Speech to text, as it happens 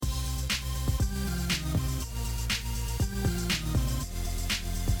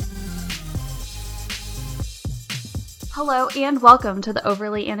Hello and welcome to the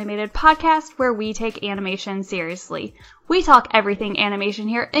Overly Animated podcast where we take animation seriously. We talk everything animation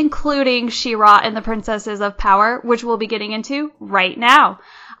here, including She-Ra and the Princesses of Power, which we'll be getting into right now.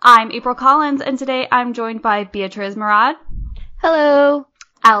 I'm April Collins, and today I'm joined by Beatriz Murad. Hello.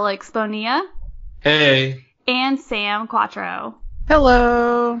 Alex Bonilla. Hey. And Sam Quattro.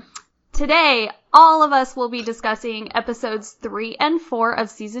 Hello. Today, all of us will be discussing episodes 3 and 4 of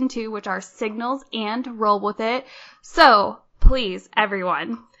season 2, which are Signals and Roll With It. So, please,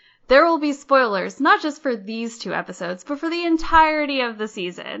 everyone, there will be spoilers, not just for these 2 episodes, but for the entirety of the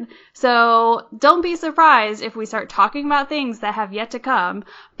season. So, don't be surprised if we start talking about things that have yet to come.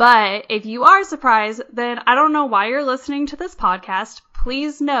 But if you are surprised, then I don't know why you're listening to this podcast.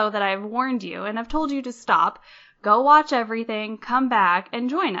 Please know that I've warned you and I've told you to stop. Go watch everything, come back, and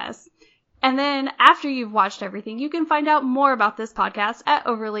join us. And then after you've watched everything, you can find out more about this podcast at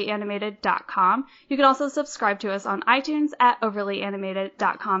overlyanimated.com. You can also subscribe to us on iTunes at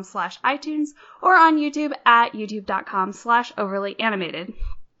overlyanimated.com/iTunes or on YouTube at youtube.com/overlyanimated.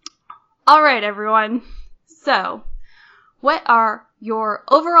 All right, everyone. So, what are your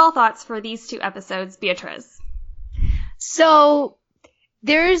overall thoughts for these 2 episodes, Beatriz? So,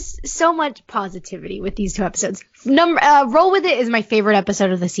 there's so much positivity with these 2 episodes. Roll With It is my favorite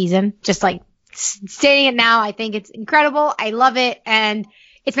episode of the season. Just like saying it now, I think it's incredible. I love it, and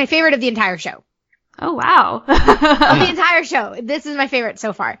it's my favorite of the entire show. Oh, wow. Of the entire show. This is my favorite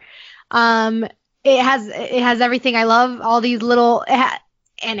so far. It has everything I love. All these little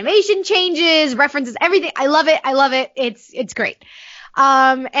animation changes, references, everything. I love it. It's great.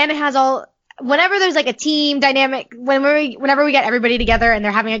 And it has all. Whenever there's like a team dynamic, whenever we get everybody together and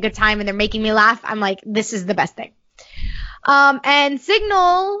they're having a good time and they're making me laugh, I'm like, this is the best thing. And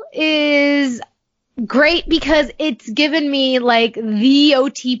Signal is great because it's given me like the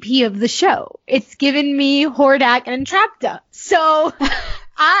OTP of the show. It's given me Hordak and Entrapta. So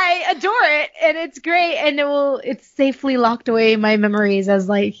I adore it and it's great, and it's safely locked away in my memories as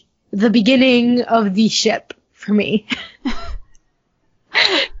like the beginning of the ship for me.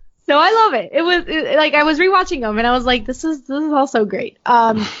 So I love it. Like I was rewatching them and I was like, this is also great.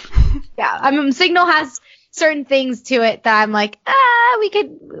 Yeah, Signal has certain things to it that I'm like,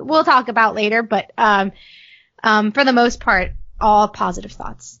 we'll talk about later, but for the most part, all positive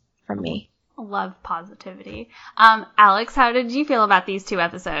thoughts from me. Love positivity. Alex, how did you feel about these 2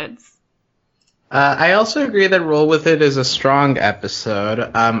 episodes? I also agree that Roll With It is a strong episode.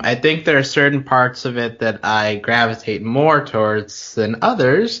 I think there are certain parts of it that I gravitate more towards than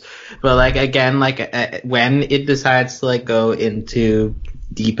others. But like, again, like when it decides to like go into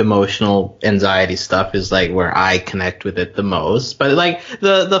deep emotional anxiety stuff is like where I connect with it the most. But like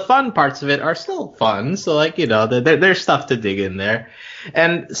the fun parts of it are still fun. So like, you know, there's stuff to dig in there.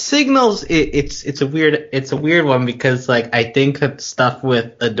 And Signals, it's a weird one because like I think that stuff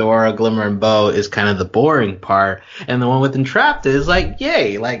with Adora, Glimmer, and Bow is kind of the boring part, and the one with Entrapta is like,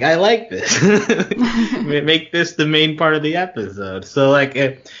 yay, like I like this. Make this the main part of the episode. So like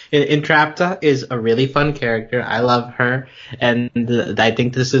Entrapta is a really fun character. I love her, and I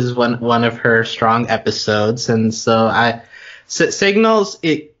think this is one of her strong episodes. And so Signals,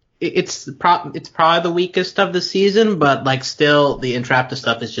 It's probably the weakest of the season, but like still the Entrapta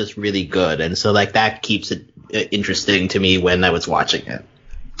stuff is just really good, and so like that keeps it interesting to me when I was watching it.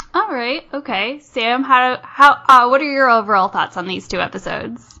 All right, okay, Sam, what are your overall thoughts on these 2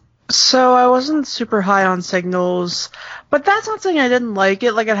 episodes? So I wasn't super high on Signals, but that's not saying I didn't like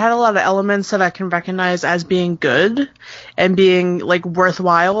it. Like it had a lot of elements that I can recognize as being good and being like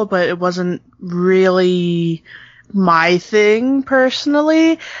worthwhile, but it wasn't really my thing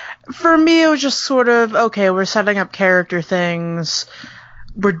personally. For me, it was just sort of, okay, we're setting up character things,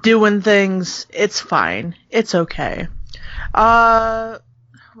 we're doing things, it's fine, it's okay.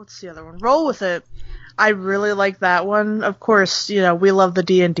 What's the other one? Roll With It. I really like that one. Of course, you know, we love the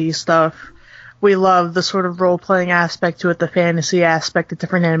D&D stuff. We love the sort of role-playing aspect to it, the fantasy aspect, the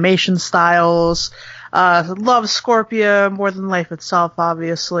different animation styles. Love Scorpia more than life itself,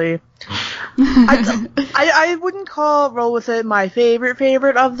 obviously. I wouldn't call Roll With It my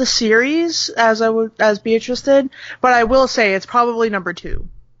favorite of the series, as Beatrice did, but I will say it's probably number 2.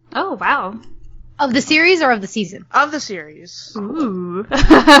 Oh, wow. Of the series or of the season? Of the series. Ooh.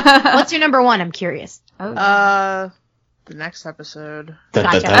 What's your number 1? I'm curious. Oh. The next episode.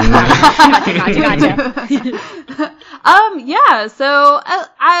 Gotcha. Yeah, so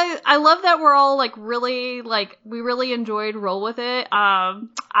I love that we're all like really like we really enjoyed Roll With It.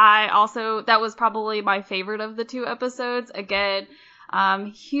 I also that was probably my favorite of the 2 episodes. Again,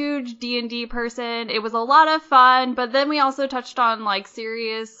 Huge D&D person. It was a lot of fun, but then we also touched on like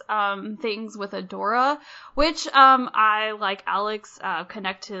serious things with Adora, which I, like Alex,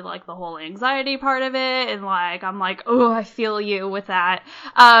 connect to like the whole anxiety part of it, and like I'm like, oh, I feel you with that.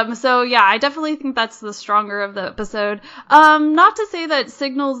 So yeah, I definitely think that's the stronger of the episode. Not to say that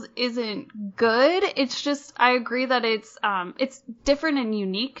Signals isn't good, it's just I agree that it's different and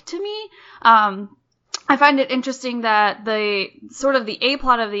unique to me. I find it interesting that the A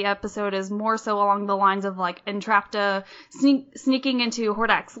plot of the episode is more so along the lines of like Entrapta sneaking into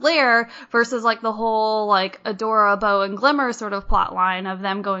Hordak's lair versus like the whole like Adora, Bo, and Glimmer sort of plot line of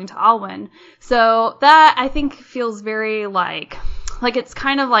them going to Alwyn. So that I think feels very like it's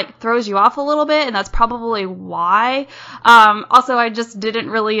kind of like throws you off a little bit, and that's probably why. Also, I just didn't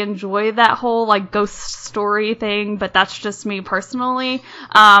really enjoy that whole like ghost story thing, but that's just me personally.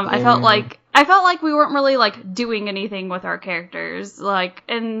 I felt like we weren't really like doing anything with our characters, like,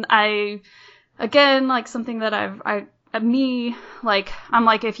 and again, like something that I'm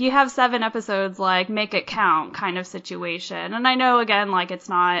like, if you have 7 episodes, like make it count kind of situation. And I know again, like it's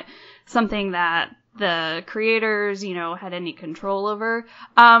not something that the creators, had any control over.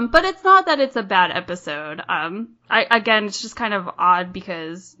 But it's not that it's a bad episode. Again, it's just kind of odd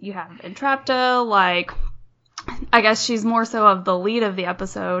because you have Entrapta, like, I guess she's more so of the lead of the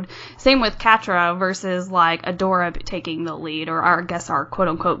episode. Same with Catra versus like Adora taking the lead, or I guess our quote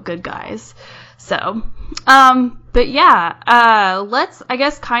unquote good guys. So, but yeah, let's, I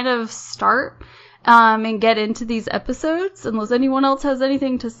guess, kind of start and get into these episodes. Unless anyone else has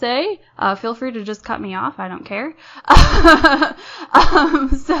anything to say, feel free to just cut me off. I don't care.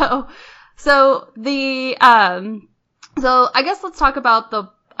 So I guess let's talk about the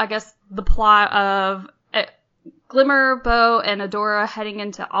plot of Glimmer, Bo, and Adora heading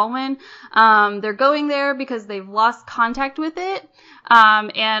into Alwyn. They're going there because they've lost contact with it.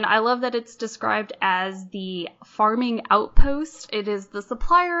 And I love that it's described as the farming outpost. It is the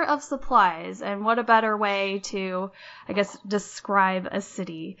supplier of supplies. And what a better way to, I guess, describe a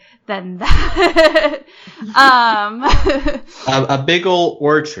city than that. A big old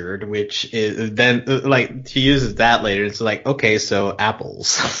orchard, which is then, like, she uses that later. It's like, okay, so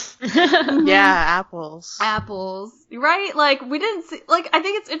apples. Yeah, apples. Apples. Right? Like, we didn't see, like, I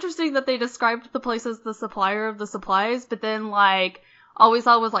think it's interesting that they described the place as the supplier of the supplies, but then, like, all we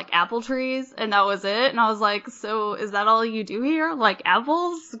saw was, like, apple trees, and that was it. And I was like, so is that all you do here? Like,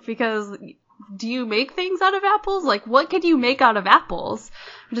 apples? Because do you make things out of apples? Like, what could you make out of apples?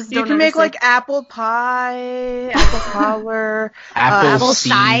 You can make, like, apple pie, apple cobbler, apple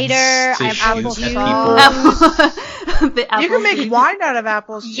cider, apple juice. You can make wine out of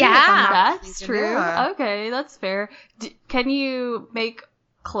apples, too. Yeah, that's true. Yeah. Okay, that's fair. Can you make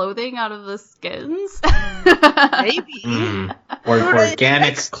clothing out of the skins? Maybe. Or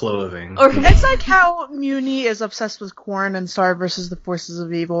organic clothing. It's like how Muni is obsessed with corn and Star versus the forces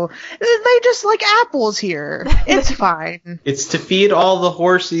of evil. They just like apples here. It's fine. It's to feed all the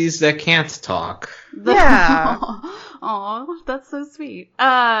horsies that can't talk. Yeah. Aw, that's so sweet.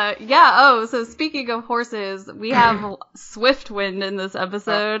 Yeah, so speaking of horses, we have Swiftwind in this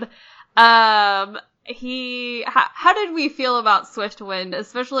episode. How did we feel about Swiftwind,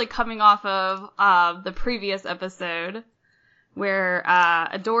 especially coming off of the previous episode where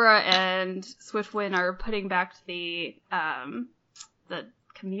Adora and Swiftwind are putting back the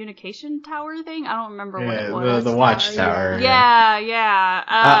communication tower thing? I don't remember what it was. The watchtower. Yeah.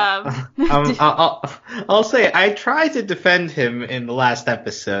 I'll say I tried to defend him in the last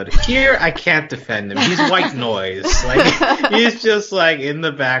episode. Here I can't defend him. He's white noise. Like he's just like in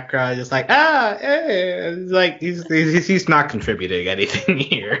the background, just like like he's not contributing anything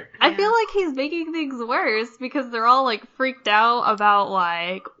here. I feel like he's making things worse because they're all like freaked out about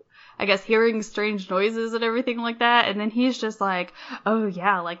like, I guess, hearing strange noises and everything like that, and then he's just like, oh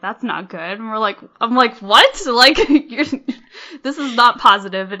yeah, like, that's not good, and I'm like, what? Like, this is not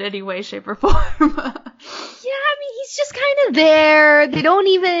positive in any way, shape, or form. Yeah, I mean, he's just kind of there. They don't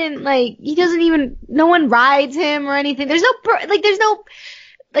even, like, no one rides him or anything. There's no,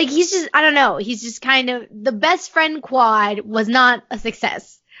 he's just, I don't know, he's just kind of, the best friend quad was not a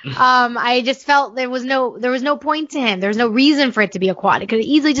success. I just felt there was no point to him. There was no reason for it to be a quad. It could have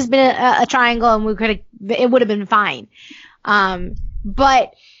easily just been a triangle, and it would have been fine.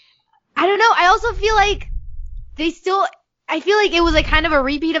 But I don't know. I also feel like I feel like it was like kind of a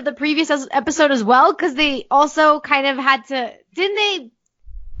repeat of the previous episode as well, because they also kind of had to, didn't they?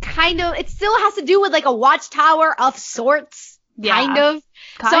 It still has to do with like a watchtower of sorts, kind of.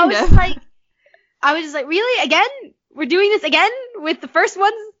 So I was just like, really? Again? We're doing this again with the first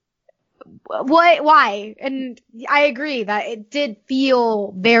ones? what, why? And I agree that it did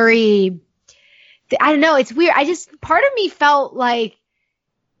feel very, I don't know, it's weird. Part of me felt like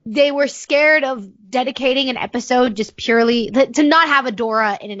they were scared of dedicating an episode just purely to not have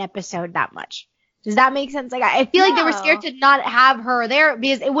Adora in an episode that much. Does that make sense? Like, I feel like they were scared to not have her there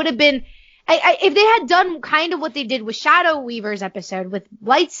because it would have been, if they had done kind of what they did with Shadow Weaver's episode with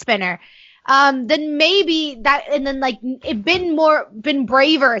Light Spinner, then maybe that, and then like it been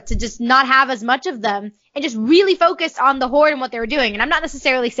braver to just not have as much of them and just really focus on the Horde and what they were doing. And I'm not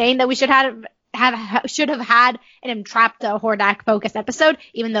necessarily saying that we should have had an Entrapta Hordak focused episode,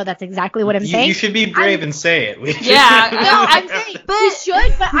 even though that's exactly what I'm saying. You should be brave and say it. Yeah. No, I'm saying we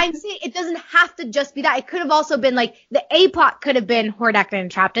should, but I'm saying it doesn't have to just be that. It could have also been like the A plot could have been Hordak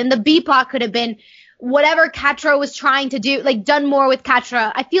and Entrapta, and the B plot could have been whatever Catra was trying to do, like done more with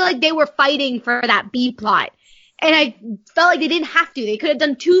Catra. I feel like they were fighting for that B plot, and I felt like they didn't have to. They could have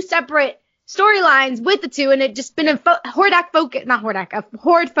done two separate storylines with the two, and it just been a Horde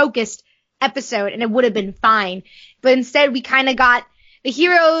focused episode, and it would have been fine. But instead, we kind of got the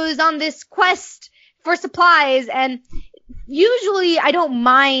heroes on this quest for supplies, and usually I don't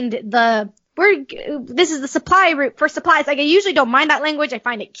mind this is the supply route for supplies. Like, I usually don't mind that language. I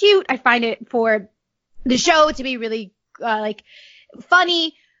find it cute. I find it for the show to be really,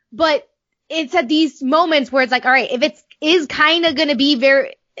 funny. But it's at these moments where it's like, all right, if it is kind of going to be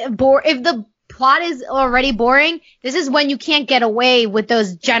very if the plot is already boring, this is when you can't get away with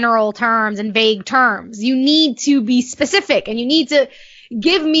those general terms and vague terms. You need to be specific, and you need to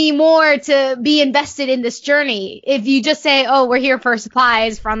give me more to be invested in this journey. If you just say, oh, we're here for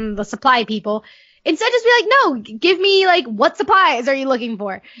supplies from the supply people, instead just be like, no, give me, like, what supplies are you looking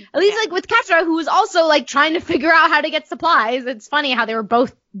for? At least, like, with Catra, who was also, like, trying to figure out how to get supplies. It's funny how they were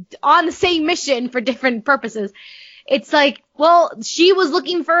both on the same mission for different purposes. It's like, well, she was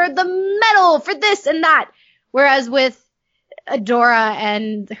looking for the medal for this and that. Whereas with Adora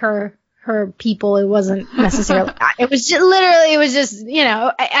and her people, it wasn't necessarily that. It was just,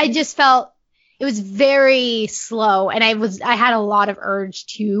 I just felt it was very slow, and I had a lot of urge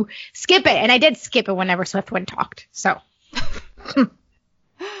to skip it, and I did skip it whenever Swiftwind talked, so.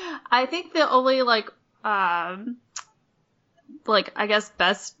 I think the only, I guess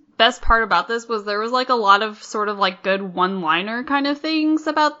best part about this was there was, like, a lot of sort of, like, good one-liner kind of things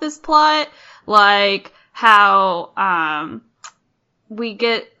about this plot, like how, we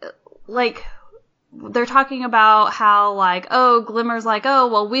get, like, they're talking about how, like, oh, Glimmer's like, oh,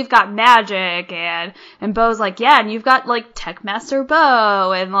 well, we've got magic, and Bo's like, yeah, and you've got, like, Techmaster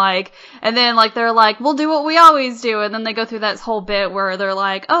Bo, and then, like, they're like, we'll do what we always do, and then they go through that whole bit where they're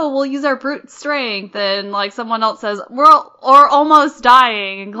like, oh, we'll use our brute strength, and, like, someone else says, we're almost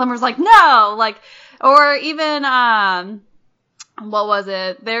dying, and Glimmer's like, no, like, or even, what was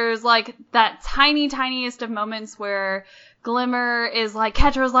it? There's, like, that tiniest of moments where Glimmer is like,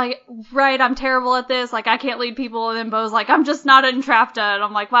 Catra's like, right, I'm terrible at this, like, I can't lead people, and then Bo's like, I'm just not Entrapta, and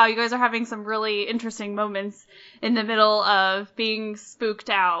I'm like, wow, you guys are having some really interesting moments in the middle of being spooked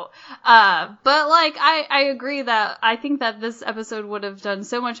out. But, like, I agree that I think that this episode would have done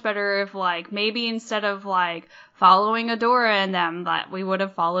so much better if, like, maybe instead of, like, following Adora and them, that we would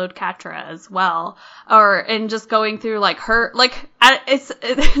have followed Catra as well. And just going through, like, her, like,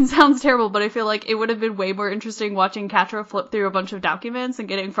 it sounds terrible, but I feel like it would have been way more interesting watching Catra flip through a bunch of documents and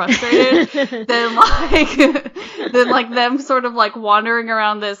getting frustrated than them sort of, like, wandering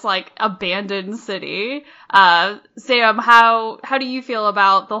around this, like, abandoned city. Sam, how do you feel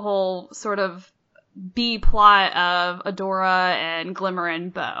about the whole sort of B plot of Adora and Glimmer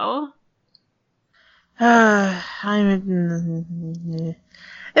and Bo? It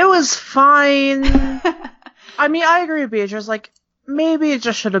was fine. I mean, I agree with Beatrice. Like, maybe it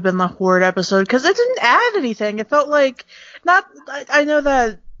just should have been the Horde episode, because it didn't add anything. It felt like, I know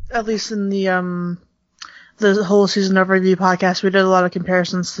that, at least in the whole season of review podcast, we did a lot of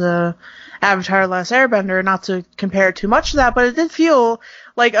comparisons to Avatar: The Last Airbender, not to compare too much to that, but it did feel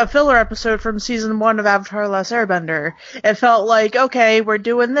like a filler episode from season 1 of Avatar: The Last Airbender. It felt like, okay, we're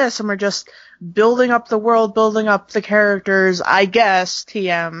doing this, and we're just building up the world, building up the characters, I guess,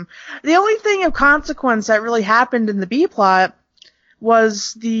 TM. The only thing of consequence that really happened in the B-plot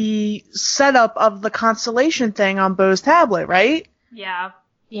was the setup of the constellation thing on Bo's tablet, right? Yeah.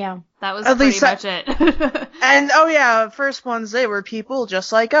 Yeah. That was pretty much it. And, oh yeah, first ones, they were people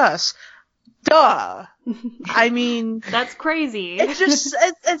just like us. Duh. I mean... That's crazy. It just,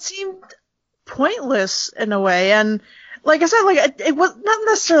 it seemed pointless in a way, and like I said, like, it was not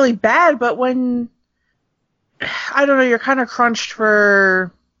necessarily bad, but when, I don't know, you're kind of crunched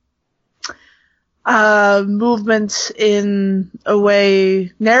for movement in a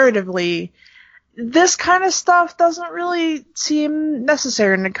way narratively, this kind of stuff doesn't really seem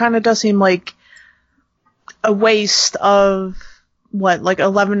necessary, and it kind of does seem like a waste of,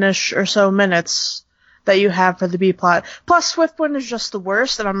 11-ish or so minutes that you have for the B-plot. Plus, Swiftwind is just the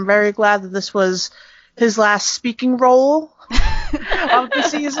worst, and I'm very glad that this was his last speaking role of the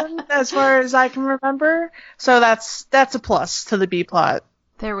season, as far as I can remember. So that's a plus to the B-plot.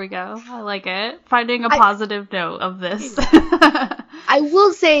 There we go. I like it. Finding a positive note of this. I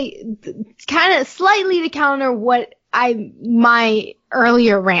will say, kind of slightly to counter my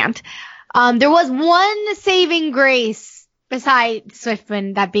earlier rant, there was one saving grace besides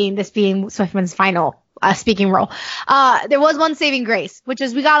Swiftwind, this being Swiftwind's final speaking role. There was one saving grace, which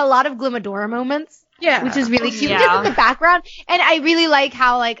is we got a lot of Glimmadora moments. Yeah. Which is really cute. Yeah. Just in the background. And I really like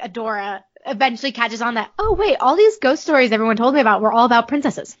how, Adora eventually catches on that, oh, wait, all these ghost stories everyone told me about were all about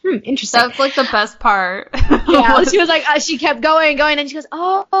princesses. Interesting. That's, the best part. Yeah, she was like, she kept going, and she goes,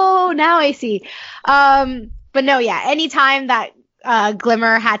 oh, now I see. But no, yeah, anytime that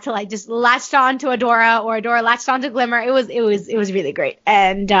Glimmer had to just latched on to Adora or Adora latched on to Glimmer, it was really great.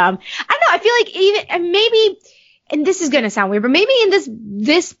 And I don't know, I feel like even, and maybe, and this is gonna sound weird, but maybe in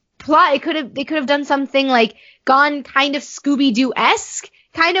this plot they could have done something gone kind of Scooby-Doo-esque,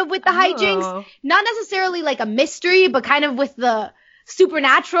 kind of with the hijinks, not necessarily a mystery, but kind of with the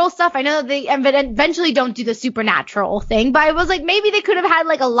supernatural stuff. I know that they eventually don't do the supernatural thing, but I was maybe they could have had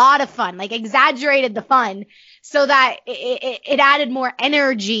a lot of fun, exaggerated the fun, so that it added more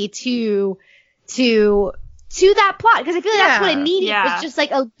energy to that plot, because I feel like that's what it needed. Yeah. Was just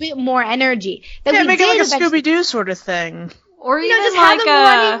a bit more energy. Make it a Scooby-Doo sort of thing. Or even just have them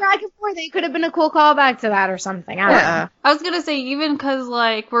running back and forth. It could have been a cool callback to that or something. I don't know. I was gonna say, even because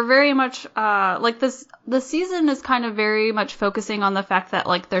we're very much the season is kind of very much focusing on the fact that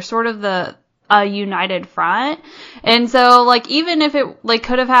they're sort of a united front, and so even if it they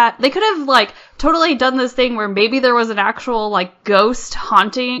could have totally done this thing where maybe there was an actual ghost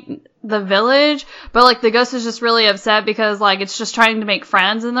haunting the village, but the ghost is just really upset because it's just trying to make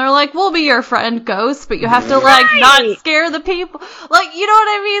friends, and they're we'll be your friend, ghost, but you have to not scare the people, you know what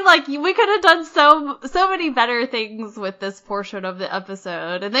I mean? We could have done so many better things with this portion of the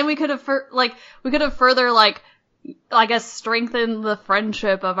episode, and then we could have further I guess strengthened the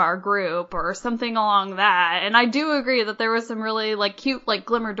friendship of our group or something along that. And I do agree that there was some really cute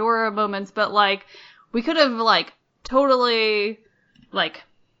Glimmadora moments, but we could have totally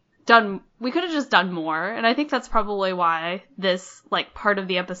we could have just done more, and I think that's probably why this part of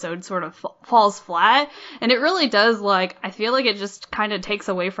the episode sort of falls flat, and it really does I feel like it just kind of takes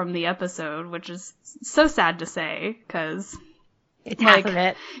away from the episode, which is so sad to say, because it's half of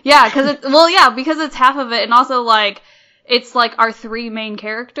it. Yeah, because it's half of it, and also it's our three main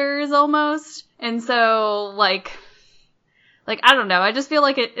characters almost, and so I don't know, I just feel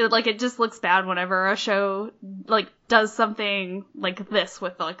it just looks bad whenever a show does something like this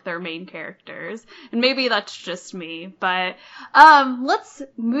with their main characters, and maybe that's just me, but let's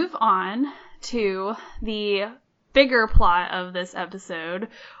move on to the bigger plot of this episode,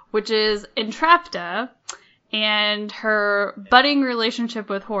 which is Entrapta and her budding relationship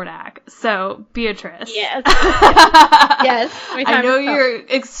with Hordak. So, Beatrice. Yes. Yes. I know you're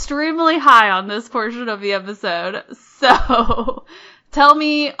extremely high on this portion of the episode. So, tell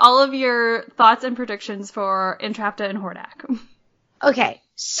me all of your thoughts and predictions for Entrapta and Hordak. Okay.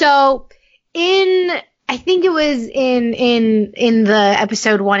 So, I think it was in the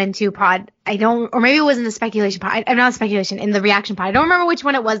episode 1 and 2 pod. Or maybe it was in the speculation pod. I'm not speculation, in the reaction pod. I don't remember which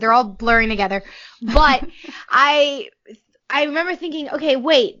one it was. They're all blurring together. But I remember thinking, okay,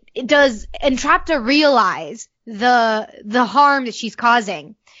 wait, does Entrapta realize the harm that she's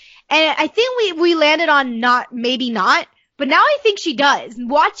causing? And I think we landed on maybe not, but now I think she does.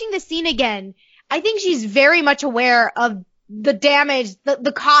 Watching the scene again, I think she's very much aware of the damage,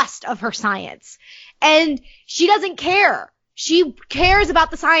 the cost of her science. And she doesn't care. She cares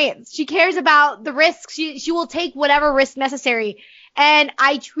about the science. She cares about the risks. She will take whatever risk necessary. And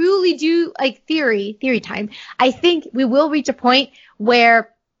I truly do, theory time. I think we will reach a point where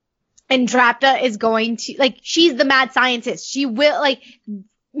Entrapta is going to, she's the mad scientist. She will,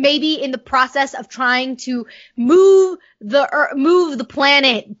 maybe in the process of trying to move the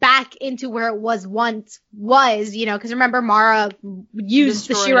planet back into where it was once, because remember Mara used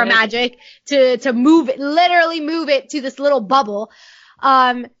the Shira magic to literally move it to this little bubble.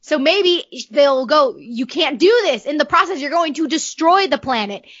 So maybe they'll go, you can't do this. In the process, you're going to destroy the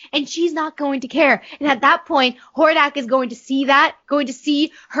planet. And she's not going to care. And at that point, Hordak is going to see going to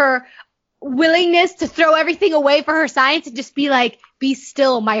see her willingness to throw everything away for her science and just be be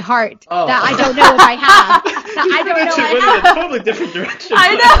still my heart Oh. that I don't know if I have. That I don't know I have. in a totally different direction.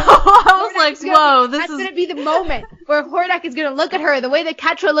 I know. I was like, That's whoa, this That's is. gonna be the moment where Hordak is gonna look at her the way that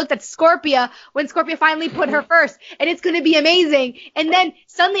Catra looked at Scorpia when Scorpia finally put her first, and it's gonna be amazing. And then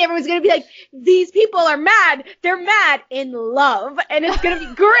suddenly everyone's gonna be like, these people are mad. They're mad in love, and it's gonna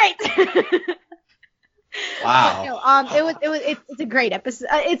be great. Wow. No, it's a great episode.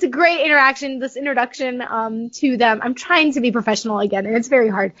 It's a great interaction. This introduction to them. I'm trying to be professional again, and it's very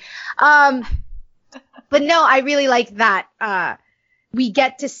hard. But no, I really like that. We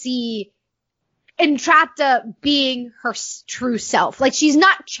get to see Entrapta being her true self. Like, she's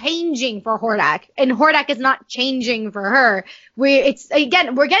not changing for Hordak, and Hordak is not changing for her. We're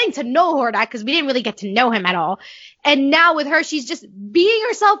getting to know Hordak because we didn't really get to know him at all. And now with her, she's just being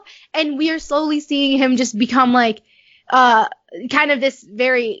herself, and we are slowly seeing him just become like, kind of this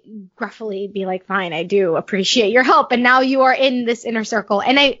very gruffly be like, fine, I do appreciate your help, and now you are in this inner circle.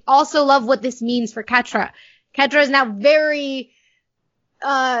 And I also love what this means for Catra. Catra is now very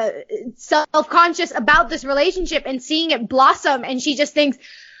self-conscious about this relationship and seeing it blossom, and she just thinks,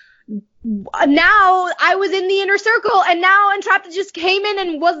 now I was in the inner circle, and now Entrapta just came in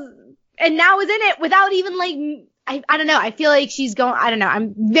and now is in it without even like, I don't know. I feel like she's going, I don't know.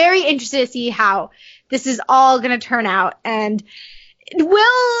 I'm very interested to see how this is all going to turn out. And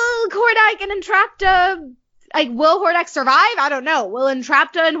will Hordak and Entrapta, like, will Hordak survive? I don't know. Will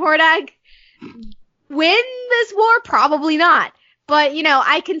Entrapta and Hordak win this war? Probably not. But, you know,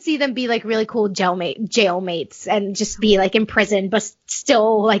 I can see them be, like, really cool jailmates and just be, like, in prison, but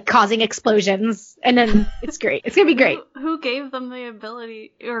still, like, causing explosions. And then it's great. It's going to be great. Who gave them the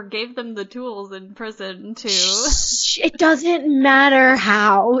ability, or gave them the tools in prison to... It doesn't matter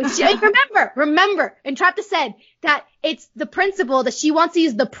how. Remember, Entrapta said that it's the principle that she wants to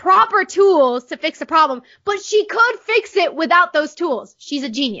use the proper tools to fix the problem, but she could fix it without those tools. She's a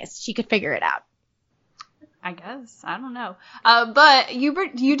genius. She could figure it out. I guess. I don't know. But you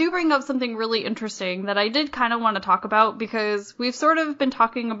do bring up something really interesting that I did kind of want to talk about, because we've sort of been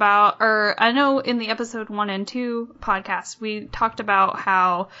talking about, or I know in the episode 1 and 2 podcast, we talked about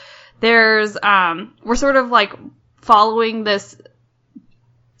how there's, we're sort of like following the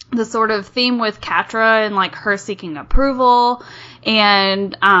sort of theme with Catra and like her seeking approval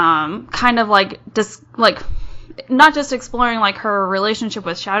and, kind of like not just exploring like her relationship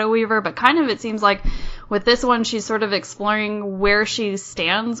with Shadow Weaver, but kind of it seems like with this one, she's sort of exploring where she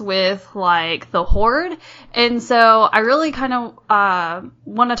stands with like the Horde. And so I really kind of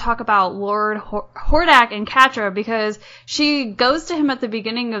want to talk about Lord Hordak and Catra, because she goes to him at the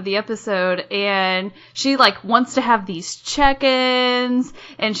beginning of the episode and she like wants to have these check-ins,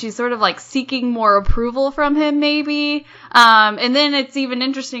 and she's sort of like seeking more approval from him maybe. And then it's even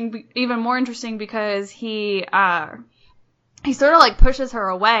more interesting because he sort of like pushes her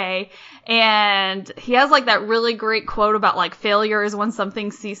away, and he has like that really great quote about like failure is when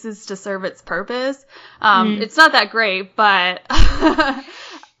something ceases to serve its purpose. It's not that great, but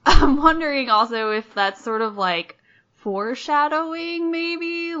I'm wondering also if that's sort of like foreshadowing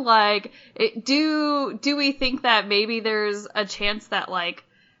maybe, like do we think that maybe there's a chance that like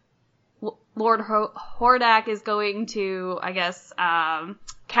Lord Hordak is going to, I guess,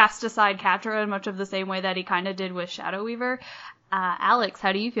 cast aside Catra in much of the same way that he kind of did with Shadow Weaver. Alex,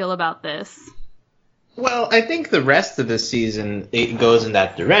 how do you feel about this? Well, I think the rest of the season it goes in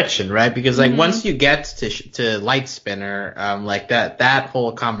that direction, right? Because like once you get to Light Spinner, like that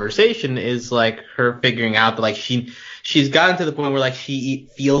whole conversation is like her figuring out that like she's gotten to the point where like she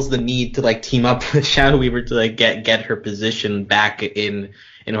feels the need to like team up with Shadow Weaver to like get her position back in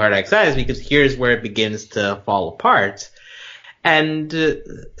Hordak's eyes, because here's where it begins to fall apart. And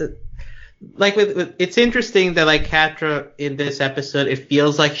like it's interesting that like Catra in this episode, it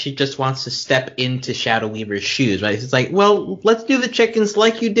feels like she just wants to step into Shadow Weaver's shoes, right? It's like, well, let's do the check-ins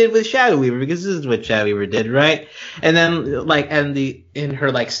like you did with Shadow Weaver, because this is what Shadow Weaver did, right? And then like, in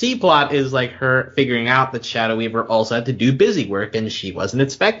her like C plot is like her figuring out that Shadow Weaver also had to do busy work, and she wasn't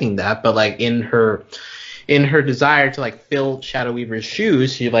expecting that, but like in her desire to like fill Shadow Weaver's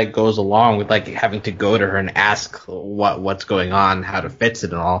shoes, she like goes along with like having to go to her and ask what's going on, how to fix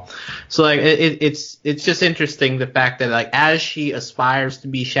it and all. So like it's just interesting the fact that like as she aspires to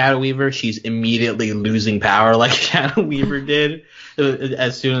be Shadow Weaver, she's immediately losing power like Shadow Weaver did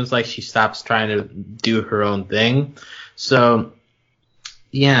as soon as like she stops trying to do her own thing. So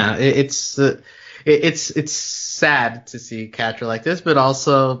yeah, it's sad to see Catra like this, but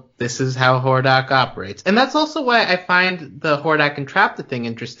also this is how Hordak operates. And that's also why I find the Hordak and Entrapta thing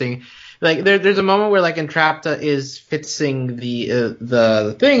interesting, like there's a moment where like Entrapta is fixing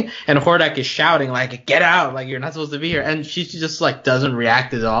the thing, and Hordak is shouting like, "Get out! Like you're not supposed to be here," and she just like doesn't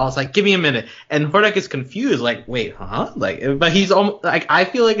react at all. It's like, "Give me a minute," and Hordak is confused, like, "Wait, huh?" Like, but he's almost like, I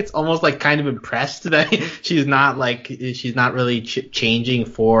feel like it's almost like kind of impressed that she's not really changing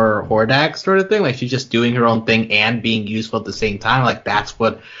for Hordak sort of thing. Like she's just doing her own thing and being useful at the same time. Like that's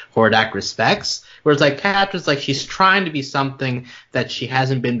what Hordak respects. Whereas like Catra's like she's trying to be something that she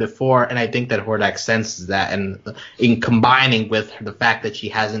hasn't been before, and I think that Hordak senses that, and in combining with the fact that she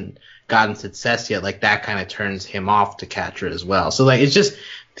hasn't gotten success yet, like that kind of turns him off to Catra as well. So like it's just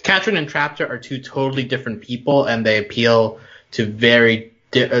Catra and Entrapta are two totally different people, and they appeal to very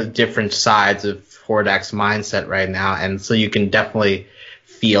different sides of Hordak's mindset right now, and so you can definitely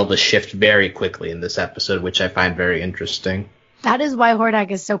feel the shift very quickly in this episode, which I find very interesting. That is why Hordak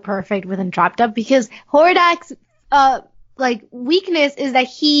is so perfect with Entrapta, because Hordak's like weakness is that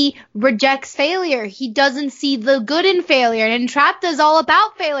he rejects failure. He doesn't see the good in failure, and Entrapta is all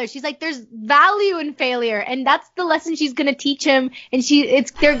about failure. She's like, there's value in failure, and that's the lesson she's gonna teach him, and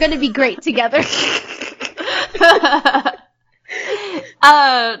they're gonna be great together.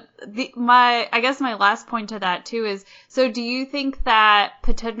 I guess my last point to that too is, so do you think that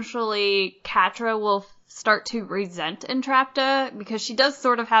potentially Catra will start to resent Entrapta, because she does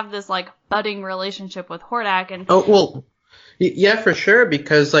sort of have this like budding relationship with Hordak? And yeah, for sure,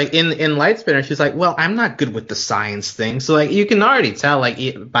 because like in Lightspinner, she's like, well, I'm not good with the science thing, so like you can already tell like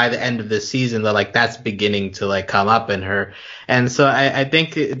by the end of this season that like that's beginning to like come up in her, and so I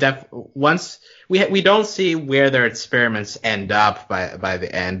think once we don't see where their experiments end up by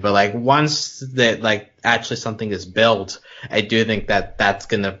the end, but like once that like actually something is built, I do think that that's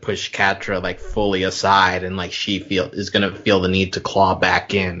gonna push Catra like fully aside, and like she is gonna feel the need to claw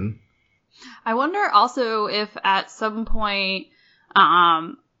back in. I wonder also if at some point,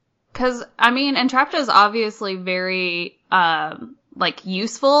 cause I mean, Entrapta is obviously very, like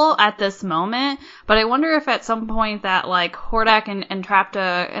useful at this moment, but I wonder if at some point that like Hordak and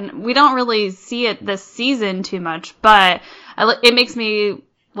Entrapta, and we don't really see it this season too much, but it makes me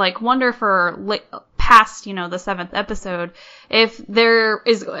like wonder for past, the 7th episode, if there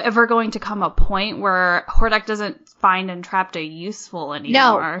is ever going to come a point where Hordak doesn't find Entrapta useful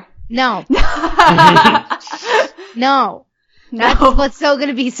anymore. No. No. That's what's going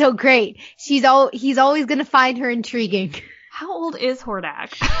to be so great. He's always going to find her intriguing. How old is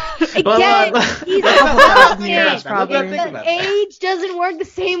Hordak? Again, he's a skeleton. Probably. The age doesn't work the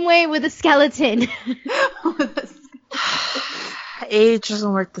same way with a skeleton. Age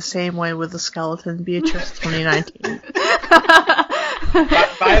doesn't work the same way with a skeleton, Beatrice 2019.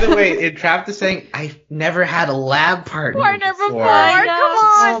 By the way, Entrapta saying, I've never had a lab partner before. Come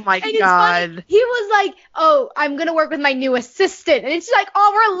on. Oh my and god. He was like, oh, I'm going to work with my new assistant. And she's like,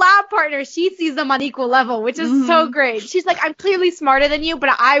 oh, we're lab partners. She sees them on equal level, which is so great. She's like, I'm clearly smarter than you,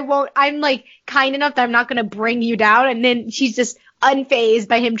 but I'm like kind enough that I'm not going to bring you down. And then she's just unfazed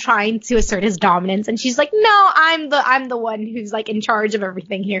by him trying to assert his dominance. And she's like, no, I'm the one who's like in charge of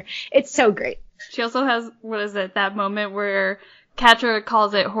everything here. It's so great. She also has, that moment where Catra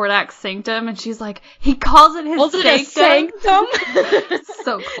calls it Hordak's sanctum, and she's like, he calls it his sanctum?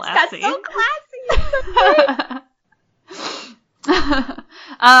 So classy. That's so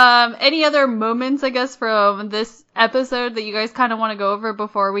classy. Any other moments, I guess, from this episode that you guys kind of want to go over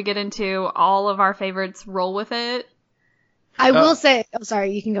before we get into all of our favorites? Roll with it. I will say,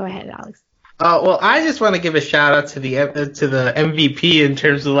 sorry, you can go ahead, Alex. Well, I just want to give a shout out to the MVP in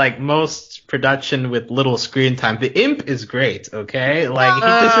terms of like most production with little screen time. The Imp is great, okay? Like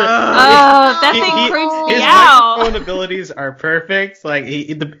that thing creeps me out. His microphone abilities are perfect. Like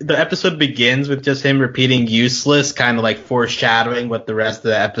the episode begins with just him repeating useless, kind of like foreshadowing what the rest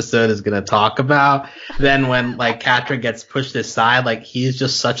of the episode is going to talk about. Then when like Catra gets pushed aside, like he's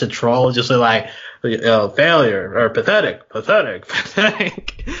just such a troll, just like failure or pathetic. The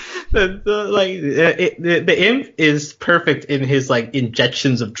Imp is perfect in his like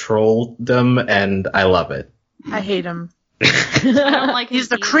injections of trolldom, and I love it. I hate him. I don't like him He's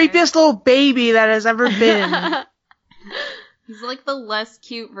the either. creepiest little baby that has ever been. He's like the less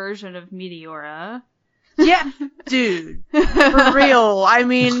cute version of Meteora. Yeah, dude. For real. I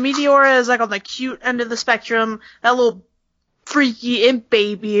mean, Meteora is like on the cute end of the spectrum. That little freaky imp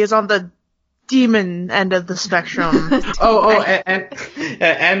baby is on the demon end of the spectrum.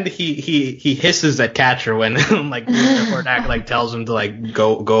 And he hisses at Catra when like Hordak like tells him to like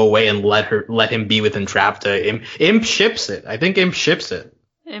go away and let him be with Entrapta. Imp ships it. I think Imp ships it.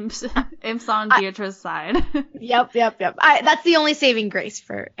 Imp's on Beatrice's side. Yep. That's the only saving grace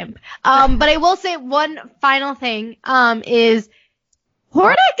for Imp. But I will say one final thing, is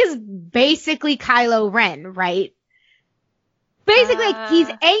Hordak is basically Kylo Ren, right? Basically, like, he's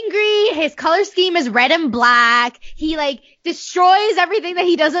angry, his color scheme is red and black, he, like, destroys everything that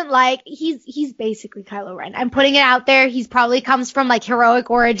he doesn't like. He's basically Kylo Ren. I'm putting it out there. He's probably comes from, like, heroic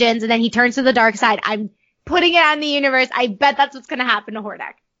origins, and then he turns to the dark side. I'm putting it out in the universe. I bet that's what's gonna happen to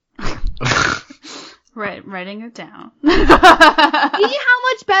Hordak. Right, writing it down. See how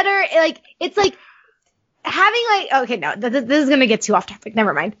much better, like, it's like, having, like, okay, no, this is gonna get too off topic.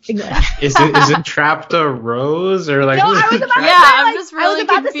 Never mind. Ignore that. Is Entrapta Rose or like? No, I was about to say, I'm like, just really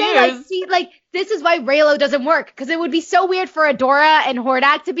confused. See, like, this is why Reylo doesn't work, because it would be so weird for Adora and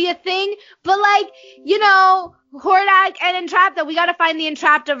Hordak to be a thing, but, like, you know, Hordak and Entrapta, we gotta find the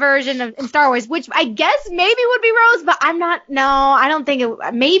Entrapta version in Star Wars, which I guess maybe would be Rose, but I don't think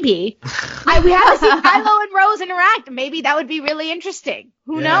it, maybe. We haven't seen Kylo and Rose interact. Maybe that would be really interesting.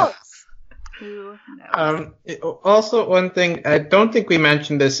 Who knows? Who knows? Also, one thing, I don't think we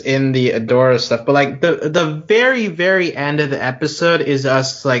mentioned this in the Adora stuff, but like the very, very end of the episode is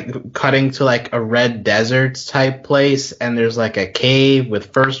us like cutting to like a red desert type place, and there's like a cave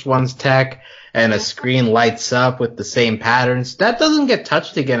with First One's tech, and a screen lights up with the same patterns. That doesn't get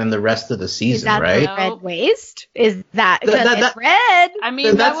touched again in the rest of the season, is that right? The red waste? Is that because it's red? I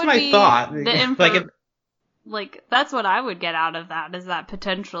mean, that's that would my be thought. Like, that's what I would get out of that, is that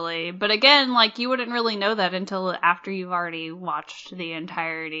potentially. But again, like, you wouldn't really know that until after you've already watched the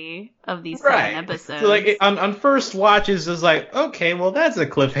entirety of these 7 episodes. So, like, on first watch, it's just like, okay, well, that's a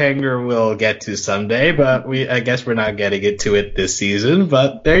cliffhanger we'll get to someday, but I guess we're not getting to it this season,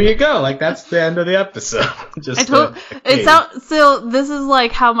 but there you go. Like, that's the end of the episode. So this is,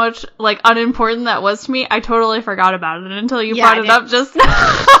 like, how much, like, unimportant that was to me. I totally forgot about it until you brought it up just now.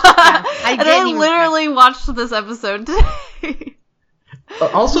 I literally watched this episode today.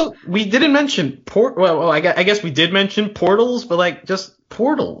 Also, we didn't mention I guess we did mention portals, but like just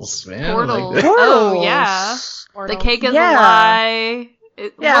portals, man. Portals. Like, oh yeah. Portals. The cake is a lie.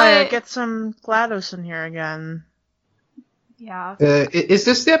 Get some GLaDOS in here again. Yeah. Is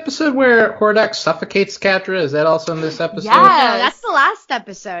this the episode where Hordak suffocates Catra? Is that also in this episode? Yeah, no, that's the last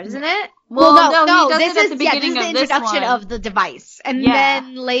episode, isn't it? Well, no, this is the introduction of the device, and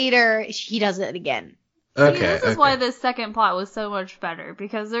then later he does it again. See, this is why this second plot was so much better,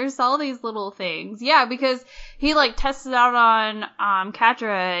 because there's all these little things. Yeah, because he, like, tests it out on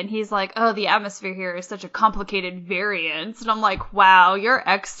Catra, and he's like, oh, the atmosphere here is such a complicated variance. And I'm like, wow, you're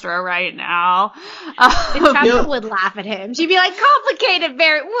extra right now. Catra would laugh at him. She'd be like, complicated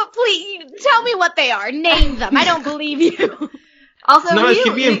variance? Well, please, tell me what they are. Name them. I don't believe you. Also, no,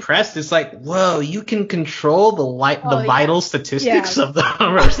 she'd be impressed. It's like, whoa, you can control the vital statistics of the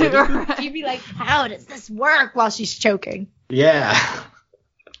right. She'd be like, how does this work, while she's choking? Yeah.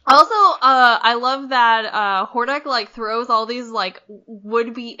 Also, I love that Hordak, like, throws all these, like,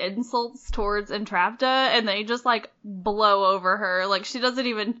 would-be insults towards Entrapta, and they just, like, blow over her. Like, she doesn't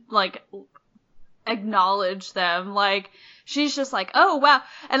even, like, acknowledge them. Like, she's just like, oh, wow.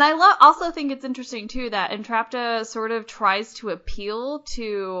 And I also think it's interesting, too, that Entrapta sort of tries to appeal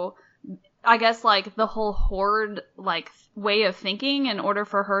to, I guess, like, the whole Horde, like, way of thinking in order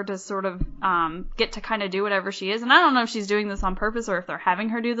for her to sort of get to kind of do whatever she is. And I don't know if she's doing this on purpose or if they're having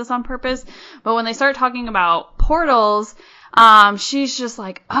her do this on purpose. But when they start talking about portals, she's just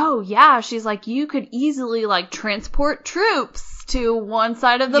like, oh, yeah. She's like, you could easily, like, transport troops to one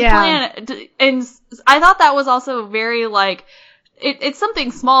side of the planet. And I thought that was also very, like, it's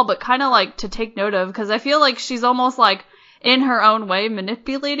something small, but kind of, like, to take note of, because I feel like she's almost, like, in her own way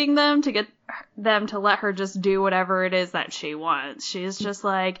manipulating them to get them to let her just do whatever it is that she wants. She's just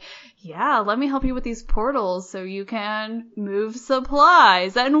like, yeah, let me help you with these portals so you can move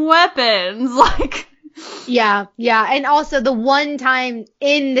supplies and weapons. Like, yeah. And also the one time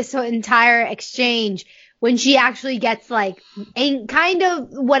in this entire exchange when she actually gets, like, kind of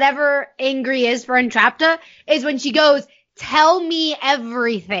whatever angry is for Entrapta is when she goes, tell me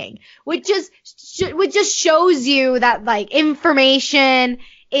everything, which just shows you that, like, information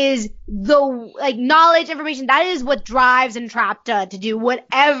is knowledge, information, that is what drives Entrapta to do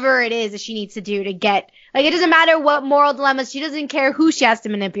whatever it is that she needs to do to get, like, it doesn't matter what moral dilemmas, she doesn't care who she has to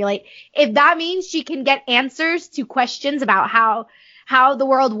manipulate. If that means she can get answers to questions about how the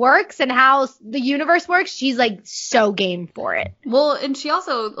world works and how the universe works, she's, like, so game for it. Well, and she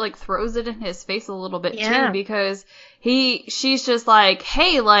also, like, throws it in his face a little bit, too, because she's just like,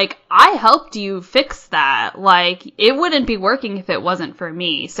 hey, like, I helped you fix that. Like, it wouldn't be working if it wasn't for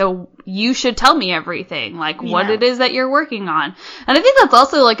me. So you should tell me everything, like, what it is that you're working on. And I think that's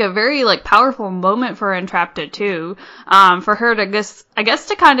also, like, a very, like, powerful moment for Entrapta, too. For her to I guess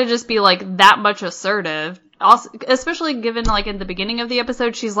to kind of just be, like, that much assertive. also, especially given like in the beginning of the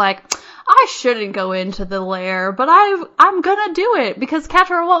episode, she's like, I shouldn't go into the lair, but I'm gonna do it because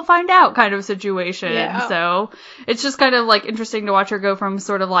Catra won't find out kind of situation. Yeah. So it's just kind of like interesting to watch her go from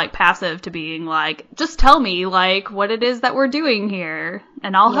sort of like passive to being like, just tell me like what it is that we're doing here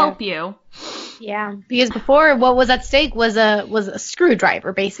and I'll help you. Yeah, because before what was at stake was a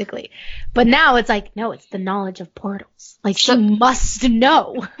screwdriver basically, but now it's like, no, it's the knowledge of portals. Like she must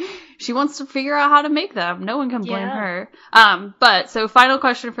know. She wants to figure out how to make them. No one can blame her. But so final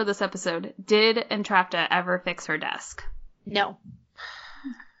question for this episode: did Entrapta ever fix her desk? No.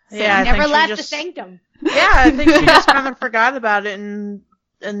 Yeah, I never think she left the just- sanctum. Yeah, I think she just kind of forgot about it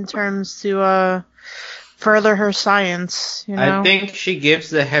in terms to further her science, you know? I think she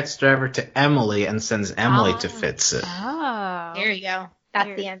gives the hex driver to Emily and sends Emily to fix it. Oh, There you go.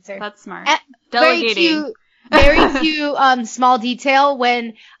 That's the answer. That's smart. Very Delegating. cute. Very cute small detail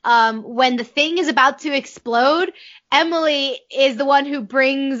when the thing is about to explode, Emily is the one who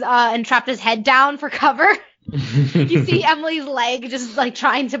brings Entrapta's head down for cover. You see Emily's leg just like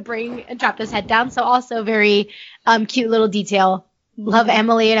trying to bring Entrapta's head down. So also very cute little detail. Love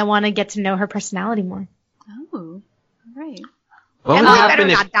Emily and I want to get to know her personality more. Oh, all right. What would Emily better happen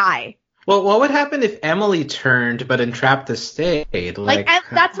if? not die. Well, what would happen if Emily turned but Entrapta stayed?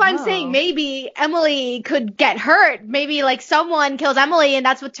 That's why I'm saying maybe Emily could get hurt. Maybe like someone kills Emily and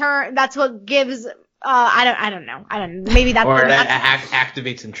that's what gives I don't know. Maybe that's or that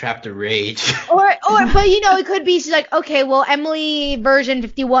activates Entrapta rage. or but you know, it could be she's like, okay, well Emily version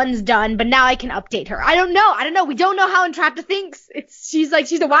 51's done, but now I can update her. I don't know. We don't know how Entrapta thinks. She's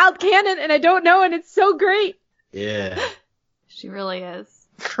a wild cannon and I don't know, and it's so great. Yeah. She really is.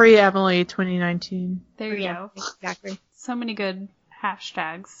 Free Emily 2019. There you go. Exactly. So many good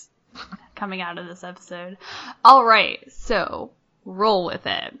hashtags coming out of this episode. All right, so roll with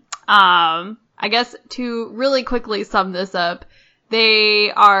it. I guess to really quickly sum this up,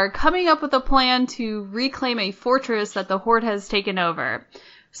 they are coming up with a plan to reclaim a fortress that the Horde has taken over.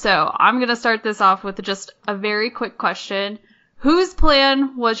 So I'm going to start this off with just a very quick question. Whose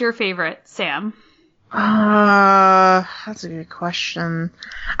plan was your favorite, Sam? That's a good question.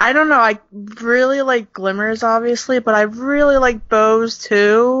 I don't know. I really like Glimmers, obviously, but I really like Bose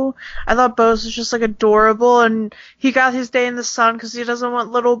too. I thought Bose was just like adorable, and he got his day in the sun because he doesn't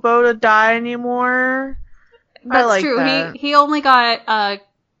want little Bo to die anymore. That's like true. that. He only got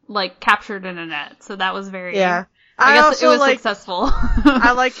captured in a net, so that was very. Yeah. I guess also it was like, successful.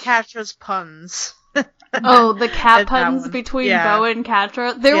 I like Catra's puns. Oh, the cat That puns one. between Yeah. Bo and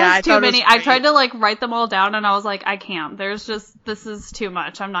Catra. There Yeah, I was too thought it was many. I great. tried to write them all down and I was like, I can't. This is too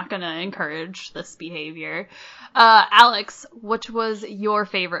much. I'm not going to encourage this behavior. Alex, which was your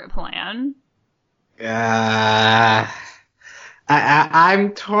favorite plan?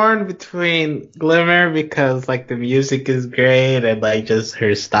 I'm torn between Glimmer because the music is great and just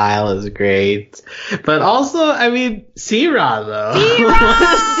her style is great, but also Syrah though.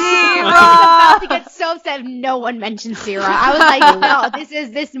 I was about to get so upset if no one mentioned Syrah. I was like, no, this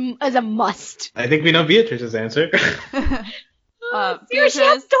is a must. I think we know Beatrice's answer. Syrah, she Beatrice,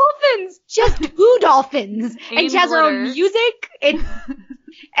 has dolphins. She has 2 dolphins, and she has her own glitter. music.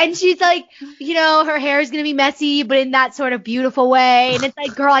 And she's like, her hair is gonna be messy, but in that sort of beautiful way. And it's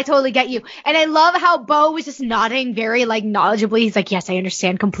like, girl, I totally get you. And I love how Bo was just nodding very knowledgeably. He's like, yes, I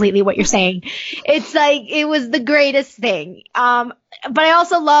understand completely what you're saying. It's like, it was the greatest thing. But I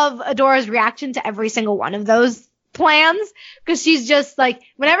also love Adora's reaction to every single one of those plans, because she's just like,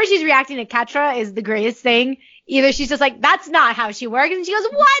 whenever she's reacting to Catra is the greatest thing. Either she's just like, that's not how she works, and she goes,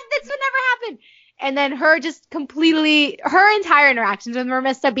 what? This would never happen. And then her entire interactions with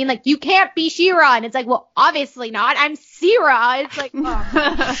Mermista being like, you can't be She-Ra. And it's like, well, obviously not. I'm Syrah. It's like,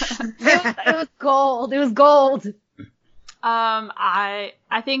 oh. it was gold. It was gold. I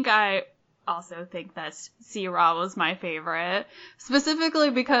think I also think that Syrah was my favorite,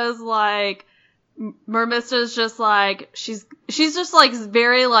 specifically because Mermista's just she's just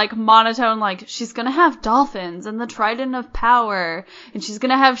very monotone, she's gonna have dolphins and the trident of power, and she's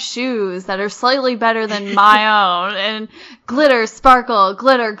gonna have shoes that are slightly better than my own, and glitter, sparkle,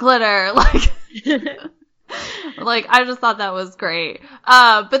 glitter, glitter, I just thought that was great.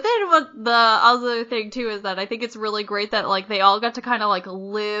 But then what the other thing too is that I think it's really great that they all got to kind of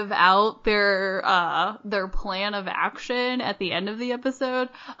live out their plan of action at the end of the episode.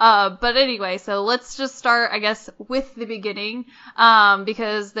 But anyway, so let's just start, I guess, with the beginning,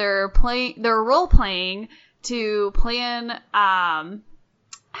 because they're role playing to plan,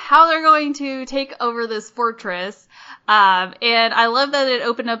 how they're going to take over this fortress. And I love that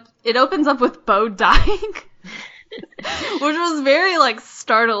it opens up with Bo dying. Which was very, like,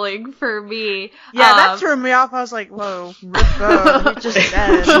 startling for me. Yeah, that threw me off. I was like, whoa, Rip Bow, he's just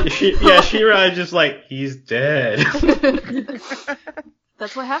dead. She-Ra is just like, he's dead.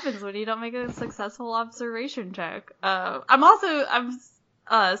 That's what happens when you don't make a successful observation check. I'm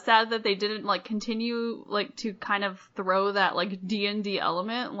sad that they didn't, like, continue, like, to kind of throw that, like, D&D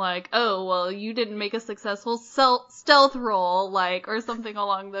element, like, oh, well, you didn't make a successful stealth roll, like, or something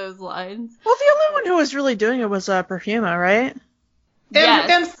along those lines. Well, the only one who was really doing it was Perfuma, right?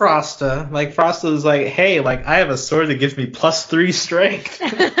 And Frosta. Like, Frosta was like, hey, like, I have a sword that gives me +3 strength.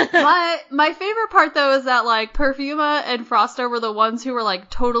 My favorite part, though, is that, like, Perfuma and Frosta were the ones who were, like,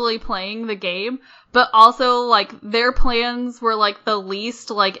 totally playing the game, but also, like, their plans were, like, the least,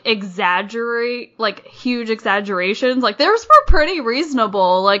 like, huge exaggerations. Like, theirs were pretty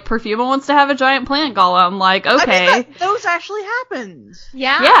reasonable. Like, Perfuma wants to have a giant plant golem. Like, okay. I mean, those actually happened.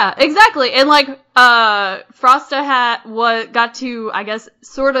 Yeah. Yeah, exactly. And, like, Frosta got to, I guess,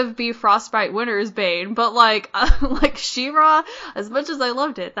 sort of be Frostbite Winter's Bane, but, like, like, She-Ra, as much as I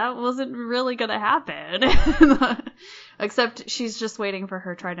loved it, that wasn't really gonna happen. Except she's just waiting for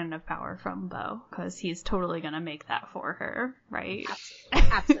her Trident of Power from Bow, because he's totally gonna make that for her, right?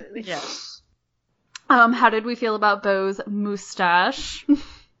 Absolutely. Yes. How did we feel about Bow's mustache?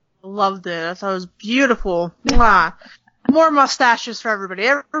 Loved it. I thought it was beautiful. Mwah. More mustaches for everybody.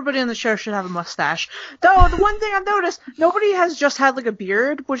 Everybody in the show should have a mustache. Though, the one thing I've noticed, nobody has just had, like, a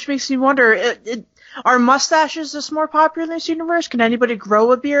beard, which makes me wonder, are mustaches just more popular in this universe? Can anybody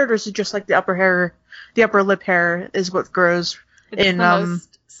grow a beard, or is it just, like, the upper lip hair is what grows in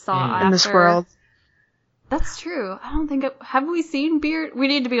this world? That's true. I don't think have we seen Beard? We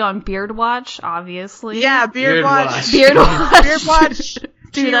need to be on Beard Watch, obviously. Yeah, Beard Watch. Beard Watch. Beard Watch.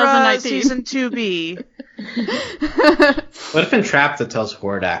 2019. Season 2B. What if Entrapta tells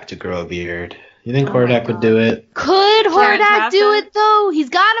Hordak to grow a beard? You think Hordak would do it? Could Hordak Entrapta? do it though? He's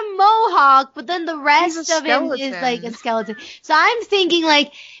got a mohawk, but then the rest He's a of him is skeleton. like a skeleton. So I'm thinking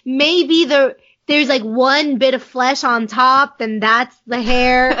like maybe there's like one bit of flesh on top, and that's the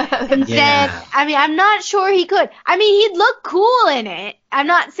hair. Instead, Yeah. I mean, I'm not sure he could. I mean, he'd look cool in it. I'm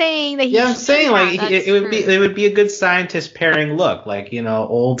not saying that he. Yeah, I'm saying like that's it would be true. it would be a good scientist pairing look, like, you know,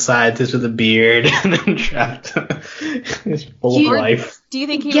 old scientist with a beard and then Entrapta is full of life. Do you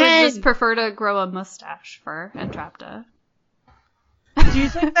think he Again- would just prefer to grow a mustache for Entrapta? Do you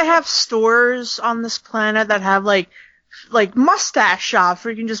think they have stores on this planet that have like mustache shops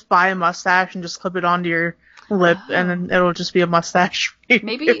where you can just buy a mustache and just clip it onto your lip and then it'll just be a mustache?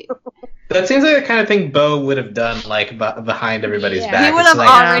 Maybe That seems like the kind of thing Bo would have done, like behind everybody's Yeah. back. he would It's have like,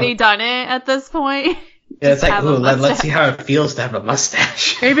 already done it at this point. Yeah, it's just like, have a ooh, let's mustache. see how it feels to have a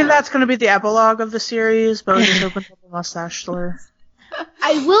mustache. Maybe that's going to be the epilogue of the series. Bo just opened up a mustache store.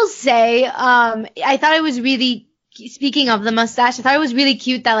 I will say, I thought it was really. Speaking of the mustache, I thought it was really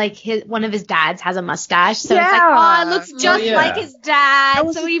cute that like one of his dads has a mustache. So it's like, Yeah. oh, it looks just yeah. like his dad. That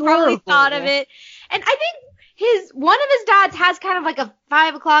was So he probably adorable. thought of it. And I think one of his dads has kind of like a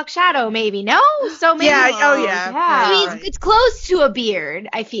 5 o'clock shadow, maybe. No, so maybe. Yeah. Oh yeah. Yeah. I mean, Right. it's close to a beard.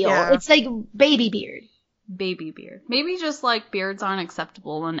 I feel Yeah. it's like baby beard. Baby beard. Maybe just like beards aren't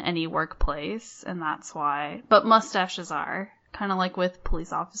acceptable in any workplace, and that's why. But mustaches are. Kind of like with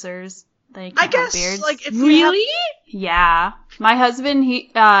police officers. They can't I have guess beards. like if you have, Yeah. My husband,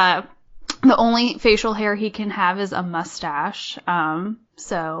 the only facial hair he can have is a mustache.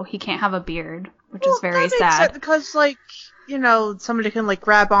 So he can't have a beard, which is very sad. because like you know somebody can like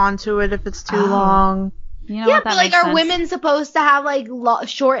grab onto it if it's too Oh. long. You know Yeah, what, but that like, makes are sense. women supposed to have like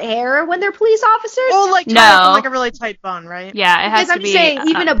short hair when they're police officers? Well, like No. tie up in, like a really tight bun, right? Yeah, it has Because to I'm be. saying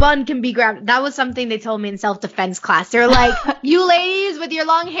even a bun can be grabbed. That was something they told me in self-defense class. They're like, you ladies with your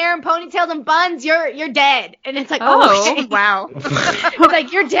long hair and ponytails and buns, you're dead. And it's like, Oh. okay. Wow. It's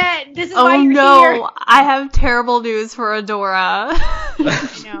like, you're dead. This is why Oh you're no, here. I have terrible news for Adora.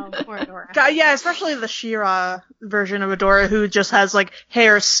 No, poor Dora. God, yeah, especially the She-Ra version of Adora, who just has like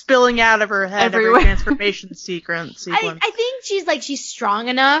hair spilling out of her head Everywhere. every transformation sequence. I think she's strong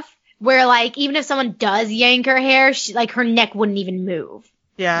enough where like even if someone does yank her hair, her neck wouldn't even move.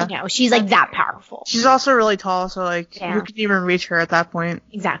 Yeah. You know, she's like that powerful. She's also really tall, so like Yeah. who can even reach her at that point?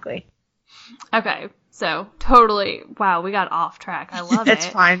 Exactly. Okay, so totally. Wow, we got off track. I love It's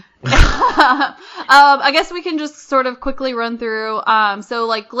it. fine. I guess we can just sort of quickly run through. So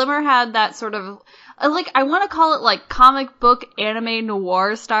like Glimmer had that sort of like I want to call it like comic book anime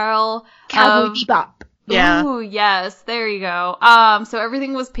noir style. Cowboy Bebop. Yeah. Ooh, yes, there you go. So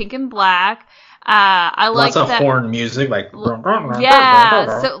everything was pink and black. I like Lots of that. horn music, like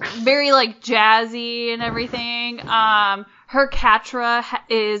Yeah, so very like jazzy and everything. Her Catra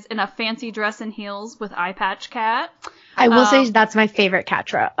is in a fancy dress and heels with eye patch cat. I will say that's my favorite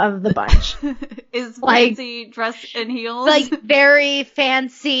Catra of the bunch. Is fancy dress and heels. Like, very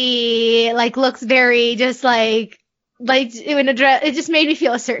fancy, like, looks very just like in a dress. It just made me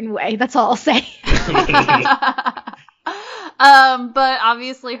feel a certain way. That's all I'll say. But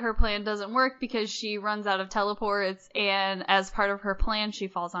obviously her plan doesn't work because she runs out of teleports, and as part of her plan, she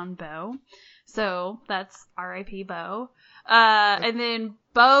falls on Bow. So that's R.I.P. Bow. And then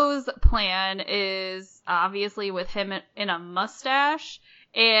Bow's plan is obviously with him in a mustache.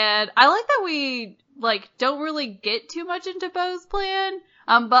 And I like that we, don't really get too much into Bow's plan.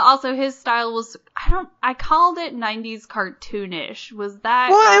 But also his style was, I called it 90s cartoonish. Was that?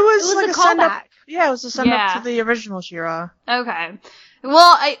 Well, it was like a a send-up. callback. Yeah, it was a send-up to the original She-Ra. Okay.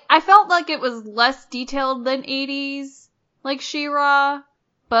 Well, I felt like it was less detailed than 80s, She-Ra.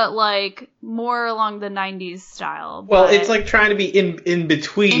 But, more along the 90s style. Well, it's like trying to be in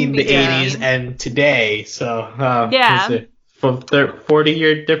between the 80s and today. So, yeah.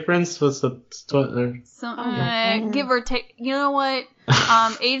 40-year difference was the... give or take. You know what?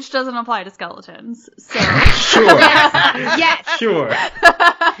 Age doesn't apply to skeletons. So. Sure. Yes. Sure.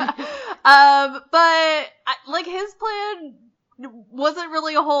 But, his plan wasn't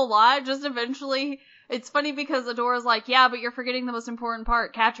really a whole lot. Just eventually... It's funny because Adora's like, yeah, but you're forgetting the most important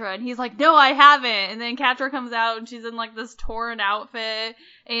part, Catra. And he's like, no, I haven't. And then Catra comes out and she's in this torn outfit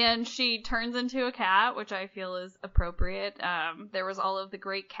and she turns into a cat, which I feel is appropriate. There was all of the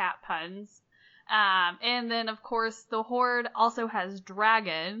great cat puns. And then, of course, the Horde also has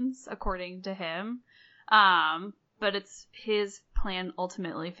dragons, according to him. But his plan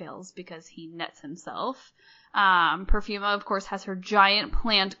ultimately fails because he nets himself. Perfuma, of course, has her giant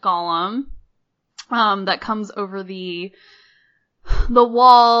plant golem. That comes over the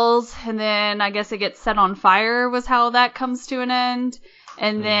walls, and then I guess it gets set on fire was how that comes to an end.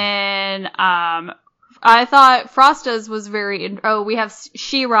 And then, I thought Frosta's was we have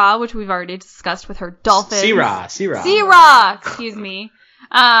She-Ra, which we've already discussed with her dolphins. She-Ra, excuse me.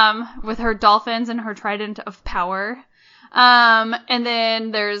 With her dolphins and her trident of power. And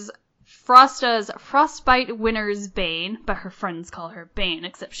then there's Frosta's Frostbite Winner's Bane, but her friends call her Bane,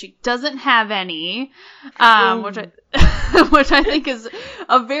 except she doesn't have any, which I think is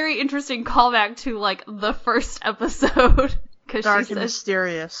a very interesting callback to, the first episode. Dark and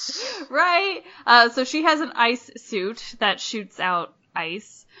mysterious. Right? So she has an ice suit that shoots out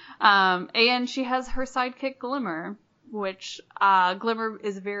ice, and she has her sidekick Glimmer, which, Glimmer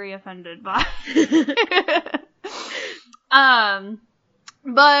is very offended by.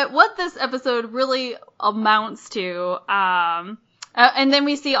 But what this episode really amounts to, and then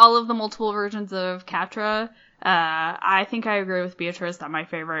we see all of the multiple versions of Catra. I think I agree with Beatrice that my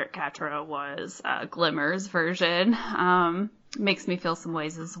favorite Catra was Glimmer's version. Makes me feel some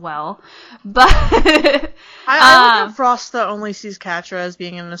ways as well. But I like that Frosta only sees Catra as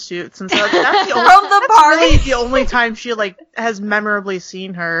being in a suit, since that's the only, from the party. Really the only time she has memorably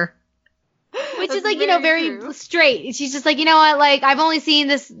seen her. Which That's is very true. straight. She's just you know what, I've only seen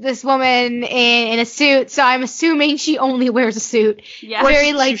this woman in a suit, so I'm assuming she only wears a suit. Yeah. Which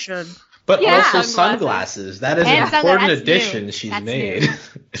Very she should. But Yeah. also sunglasses. That is And an important that's addition new. she's That's made. new.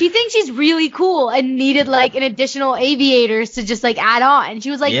 She thinks she's really cool and needed an additional aviators to just add on. And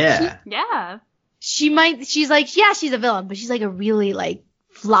she was like, Yeah. Yeah. she's like, yeah, she's a villain, but she's a really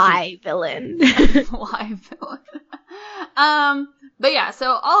fly villain. Live villain. But yeah,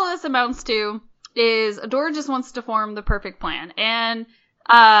 so all of this amounts to is Adora just wants to form the perfect plan. And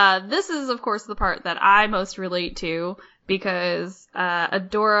this is, of course, the part that I most relate to, because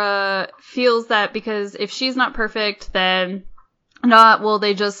Adora feels that because if she's not perfect, then not will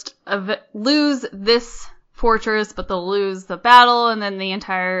they just lose this fortress, but they'll lose the battle, and then the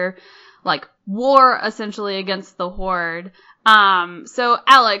entire war essentially against the Horde. So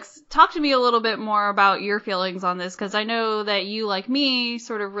Alex, talk to me a little bit more about your feelings on this, because I know that you, like me,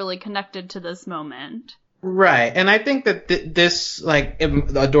 sort of really connected to this moment. Right, and I think that this,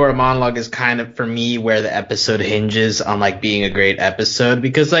 Adora monologue is kind of, for me, where the episode hinges on, being a great episode,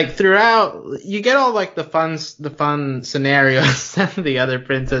 because, throughout, you get all, the fun scenarios that the other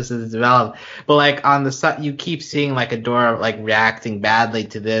princesses develop, but, on the side, you keep seeing, Adora, reacting badly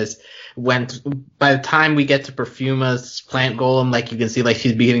to this. By the time we get to Perfuma's plant golem, you can see,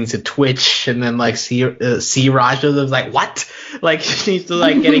 she's beginning to twitch, and then, see Raja is what? She's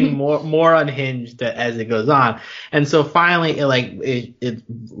still, getting more unhinged as it goes on. And so finally, it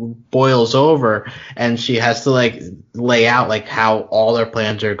boils over, and she has to, lay out, how all their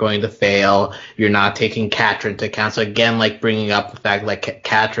plans are going to fail. You're not taking Catra into account. So again, bringing up the fact,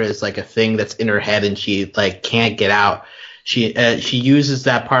 Catra is, a thing that's in her head, and she, can't get out. she uses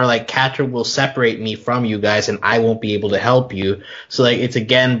that part like Catra will separate me from you guys and I won't be able to help you. So like it's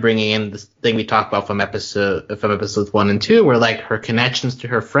again bringing in this thing we talked about from episodes 1 and 2, where like her connections to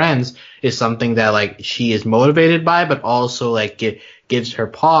her friends is something that like she is motivated by, but also like it gives her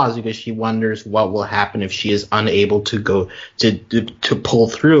pause because she wonders what will happen if she is unable to go to pull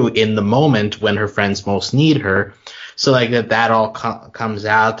through in the moment when her friends most need her. So like that all comes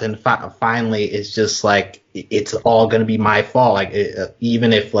out, and finally it's just like it's all gonna be my fault. Like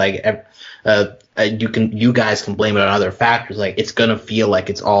even if like you guys can blame it on other factors, like it's gonna feel like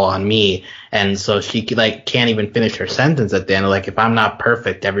it's all on me. And so she like can't even finish her sentence at the end. Like if I'm not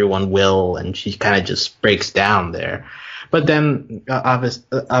perfect, everyone will, and she kind of just breaks down there. But then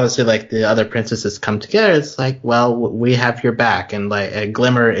obviously like the other princesses come together. It's like, well, we have your back, and like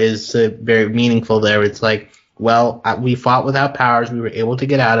Glimmer is very meaningful there. It's like, well, we fought without powers. We were able to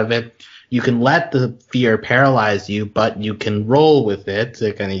get out of it. You can let the fear paralyze you, but you can roll with it.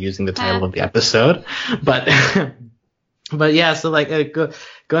 Kind of using the title of the episode. But yeah, so like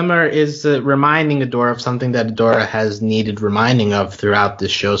Glimmer is reminding Adora of something that Adora has needed reminding of throughout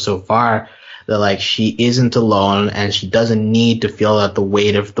this show so far. That like she isn't alone, and she doesn't need to feel that the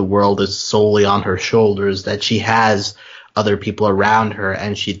weight of the world is solely on her shoulders. That she has other people around her,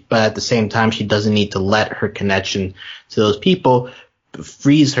 but at the same time, she doesn't need to let her connection to those people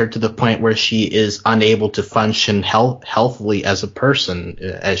freeze her to the point where she is unable to function healthily as a person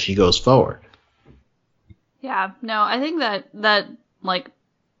as she goes forward. Yeah, no, I think that like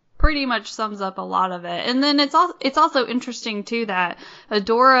pretty much sums up a lot of it. And then it's also interesting too that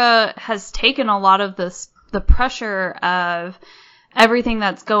Adora has taken a lot of the pressure of everything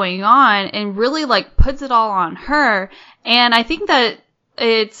that's going on and really like puts it all on her. And I think that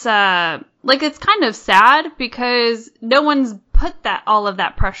it's it's kind of sad because no one's put all of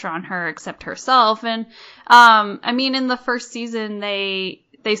that pressure on her except herself. And I mean, in the first season they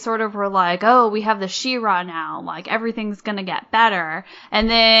sort of were like, oh, we have the She-Ra now, like everything's gonna get better. And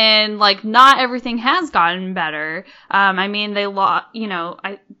then like not everything has gotten better. I mean, they lost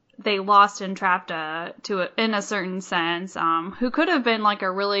Entrapta in a certain sense, who could have been like a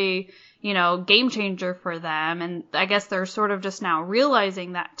really, game changer for them. And I guess they're sort of just now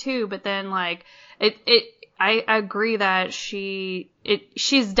realizing that too. But then like I agree that she's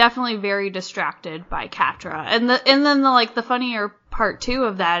definitely very distracted by Catra. And then the funnier part too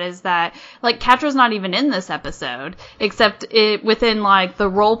of that is that like Catra's not even in this episode except within like the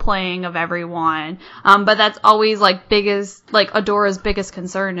role playing of everyone. But that's always like Adora's biggest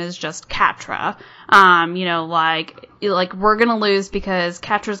concern is just Catra. Like we're gonna lose because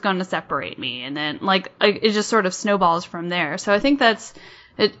Catra's gonna separate me, and then like it just sort of snowballs from there. So I think it's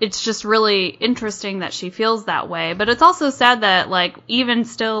just really interesting that she feels that way, but it's also sad that like even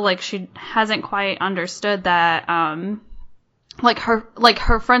still like she hasn't quite understood that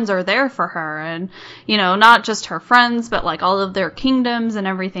her friends are there for her, and not just her friends but like all of their kingdoms and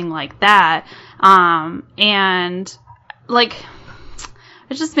everything like that. And like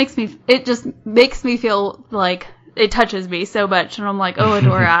it just makes me feel like it touches me so much, and I'm like, oh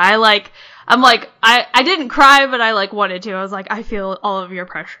Adora, I didn't cry, but I like wanted to. I was like, I feel all of your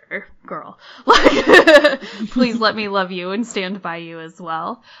pressure, girl. Like, please let me love you and stand by you as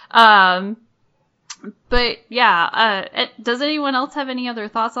well. But yeah, does anyone else have any other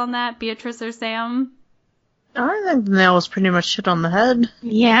thoughts on that, Beatrice or Sam? I think the nail was pretty much hit on the head.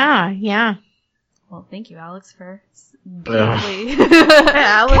 Yeah. Well, thank you, Alex, for Hey,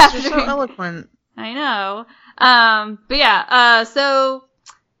 Alex, you're so eloquent. I know. But yeah, so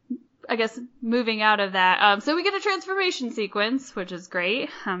I guess moving out of that, so we get a transformation sequence, which is great.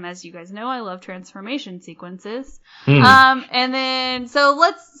 As you guys know, I love transformation sequences. And then, so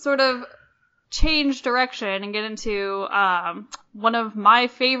let's sort of change direction and get into one of my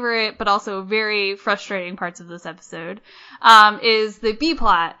favorite but also very frustrating parts of this episode, is the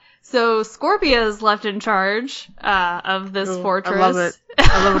B-plot. So Scorpia is left in charge of this fortress. I love it.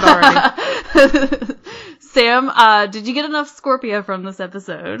 I love it already. Sam, did you get enough Scorpia from this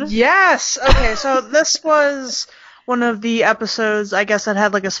episode? Yes! Okay, so this was one of the episodes, I guess, that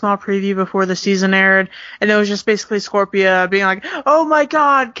had like a small preview before the season aired, and it was just basically Scorpia being like, oh my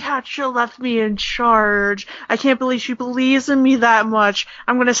god, Catra left me in charge. I can't believe she believes in me that much.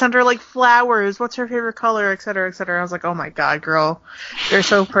 I'm gonna send her like flowers. What's her favorite color, etc., etc. I was like, oh my god, girl. You're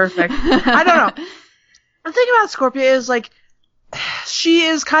so perfect. I don't know. The thing about Scorpia is like, she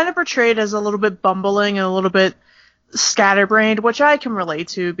is kind of portrayed as a little bit bumbling and a little bit scatterbrained, which I can relate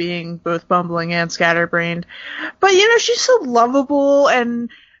to, being both bumbling and scatterbrained. But, she's so lovable, and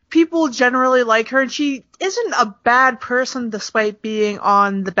people generally like her, and she isn't a bad person despite being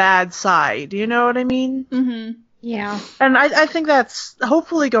on the bad side. You know what I mean? Mm-hmm. Yeah. And I think that's,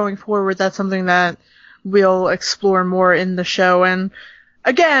 hopefully going forward, that's something that we'll explore more in the show. And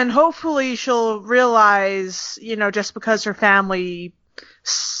again, hopefully she'll realize, just because her family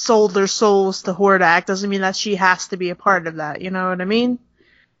sold their souls to Hordak doesn't mean that she has to be a part of that. You know what I mean?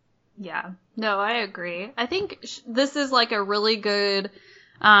 Yeah. No, I agree. I think this is like a really good,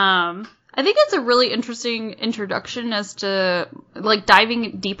 I think it's a really interesting introduction as to, like,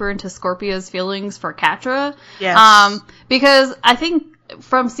 diving deeper into Scorpia's feelings for Catra. Yes. Because I think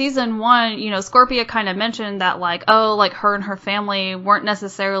from season 1, Scorpia kind of mentioned that, like, her and her family weren't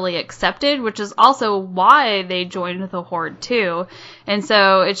necessarily accepted, which is also why they joined the Horde, too. And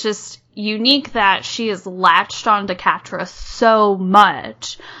so it's just unique that she is latched onto Catra so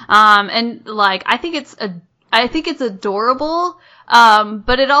much. And, like, I think it's adorable.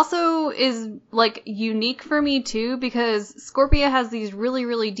 But it also is, like, unique for me, too, because Scorpia has these really,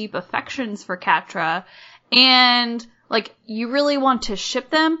 really deep affections for Catra, and, like, you really want to ship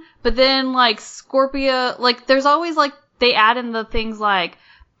them, but then, like, Scorpia, like, there's always, like, they add in the things like,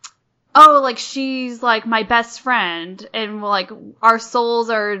 oh, like, she's, like, my best friend, and, like, our souls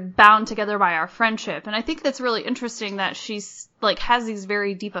are bound together by our friendship, and I think that's really interesting that she's, like, has these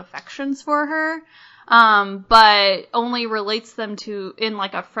very deep affections for her. But only relates them to in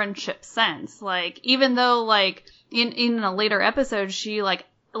like a friendship sense. Like, even though like in a later episode, she like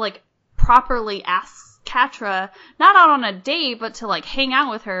properly asks Catra not out on a date, but to like hang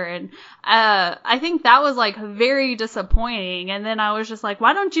out with her. And, I think that was like very disappointing. And then I was just like,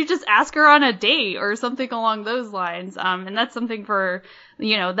 why don't you just ask her on a date or something along those lines? And that's something for,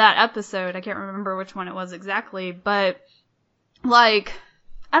 that episode. I can't remember which one it was exactly, but like,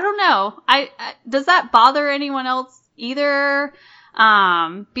 I don't know. Does that bother anyone else either?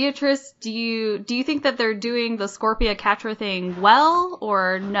 Beatrice, do you think that they're doing the Scorpia Catra thing well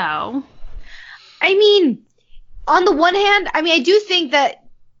or no? I mean, on the one hand, I do think that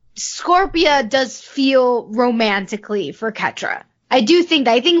Scorpia does feel romantically for Catra. I do think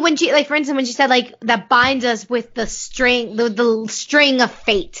that. I think when she, like, for instance, when she said, like, that binds us with the string, the string of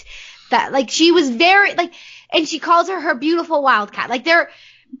fate, that, like, she was very, like, and she calls her beautiful wildcat. Like,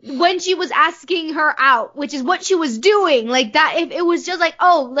 when she was asking her out, which is what she was doing, like that, if it was just like,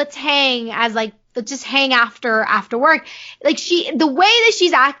 oh, let's hang as like, let's just hang after work. Like the way that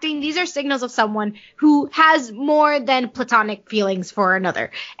she's acting, these are signals of someone who has more than platonic feelings for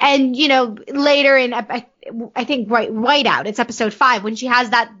another. And, later in, I think Whiteout, it's episode 5, when she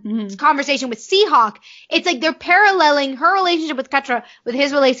has that conversation with Seahawk, it's like they're paralleling her relationship with Catra with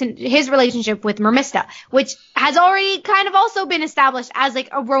his relationship with Mermista, which has already kind of also been established as like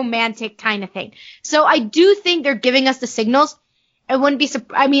a romantic kind of thing. So I do think they're giving us the signals. I wouldn't be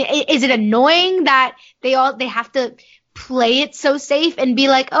is it annoying that they have to play it so safe and be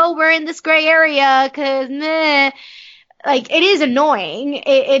like, oh, we're in this gray area because meh. Like, it is annoying.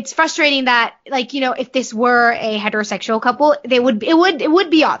 It's frustrating that, like, if this were a heterosexual couple, it would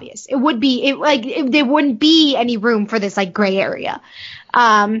be obvious. There wouldn't be any room for this, like, gray area.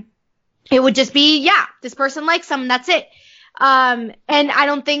 It would just be, yeah, this person likes them, that's it. And I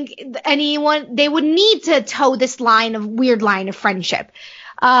don't think they would need to toe this weird line of friendship.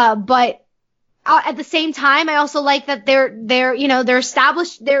 But at the same time, I also like that they're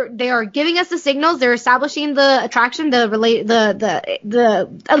established, they are giving us the signals, they're establishing the attraction, at least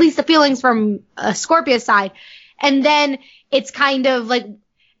the feelings from Scorpia's side. And then it's kind of like,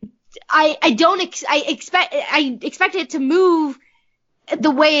 I expect it to move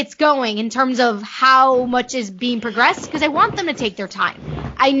the way it's going in terms of how much is being progressed, because I want them to take their time.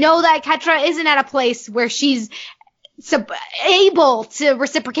 I know that Catra isn't at a place where she's able to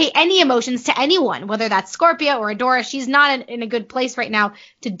reciprocate any emotions to anyone, whether that's Scorpia or Adora. She's not in a good place right now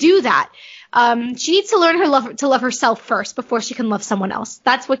to do that. She needs to learn to love herself first before she can love someone else.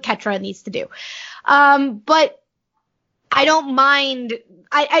 That's what Catra needs to do. But I don't mind.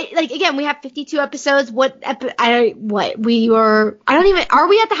 Again, we have 52 episodes. Are we at the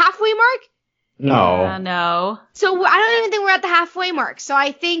halfway mark? No. No. So I don't even think we're at the halfway mark. So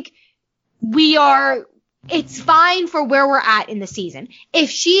I think it's fine for where we're at in the season.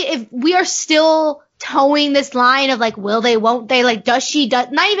 If we are still towing this line of like, will they, won't they, like, not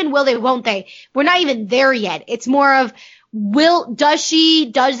even will they, won't they, we're not even there yet. It's more of,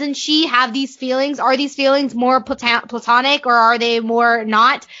 doesn't she have these feelings? Are these feelings more platonic or are they more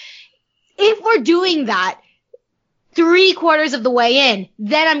not? If we're doing that 3/4 of the way in,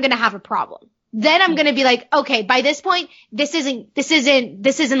 then I'm going to have a problem. Then I'm going to be like, okay, by this point, this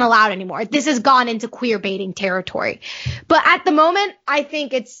isn't allowed anymore. This has gone into queer baiting territory. But at the moment, I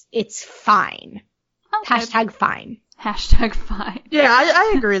think it's fine. Okay. #fine. Hashtag fine. Yeah,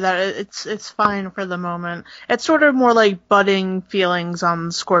 I agree that it's fine for the moment. It's sort of more like budding feelings on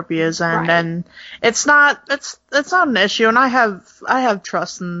Scorpia's end, Right. and it's not an issue. And I have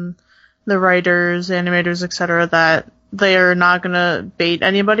trust in the writers, animators, etc. that they are not gonna bait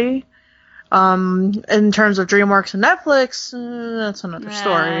anybody. In terms of DreamWorks and Netflix, that's another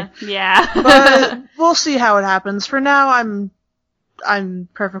story. Yeah. But we'll see how it happens. For now, I'm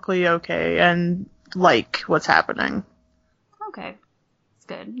perfectly okay and like what's happening. Okay, it's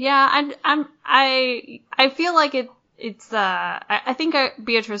good. Yeah, I feel like it's I think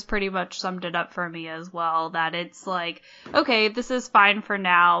Beatrice pretty much summed it up for me as well. That it's like, okay, this is fine for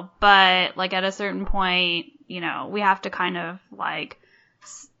now, but like at a certain point, you know, we have to kind of like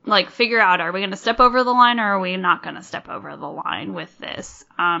figure out, are we going to step over the line or are we not going to step over the line with this?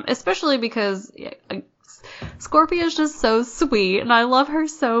 Especially because Scorpia is just so sweet and I love her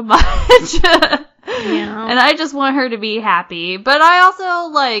so much. Yeah. And I just want her to be happy. But I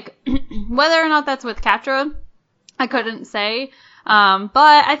also, like, whether or not that's with Catra, I couldn't say. But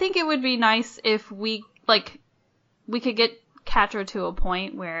I think it would be nice if we could get Catra to a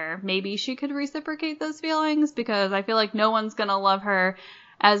point where maybe she could reciprocate those feelings, because I feel like no one's gonna love her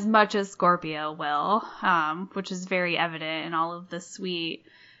as much as Scorpia will, which is very evident in all of the sweet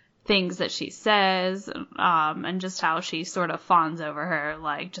things that she says, and just how she sort of fawns over her,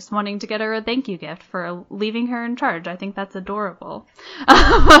 like just wanting to get her a thank you gift for leaving her in charge. I think that's adorable.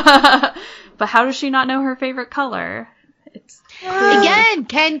 But how does she not know her favorite color? It's Again,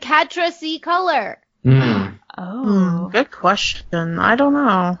 can Catra see color? Good question. I don't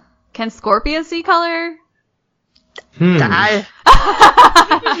know. Can Scorpia see color?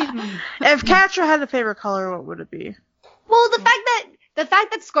 If Catra had a favorite color, what would it be? Well, the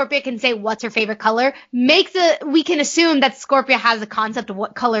fact that Scorpia can say what's her favorite color makes we can assume that Scorpia has a concept of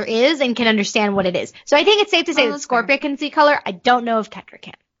what color is and can understand what it is. So I think it's safe to say that that's Scorpia fair. can see color. I don't know if Catra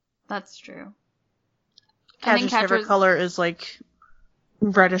can. That's true. I think Catra's favorite Catra's color is like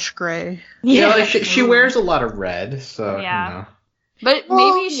reddish gray. You know, she wears a lot of red, so Yeah. you know. But Well,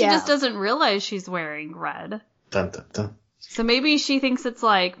 maybe she yeah. just doesn't realize she's wearing red. Dun, dun, dun. So maybe she thinks it's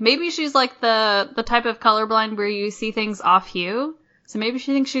like, maybe she's like the type of colorblind where you see things off hue. So maybe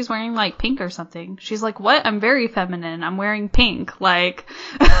she thinks she's wearing like pink or something. She's like, what? I'm very feminine. I'm wearing pink. Like,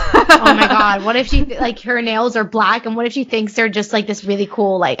 Oh my god, what if she, like, her nails are black, and what if she thinks they're just, like, this really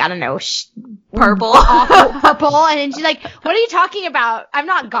cool, like, I don't know, purple. awful purple, and then she's like, what are you talking about? I'm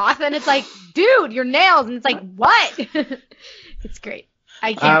not goth, and it's like, dude, your nails, and it's like, what? It's great.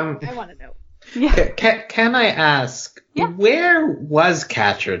 I want to know. Yeah. Can I ask, Yeah. where was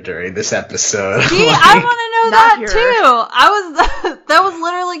Catra during this episode? See, I want to know Not that here. too. That was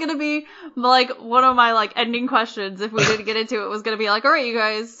literally going to be like one of my like ending questions if we didn't get into it, was going to be like, all right, you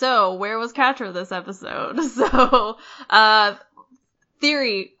guys, so where was Catra this episode? So,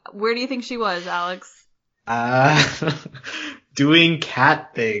 theory, where do you think she was, Alex? Doing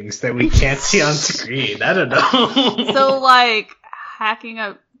cat things that we can't see on screen. I don't know. So like hacking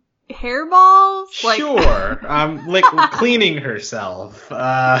up hairballs? Like, sure. Like cleaning herself.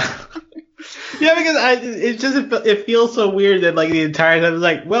 Yeah, because it feels so weird that like the entire time it's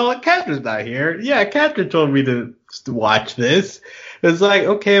like, well, Catra's not here. Yeah, Catra told me to watch this. It's like,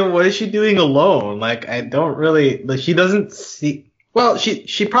 okay, what is she doing alone? Like, I don't really, like, she doesn't see, well,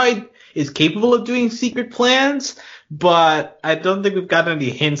 she probably is capable of doing secret plans, but I don't think we've gotten any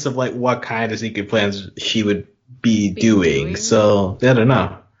hints of like what kind of secret plans she would be doing. So, I don't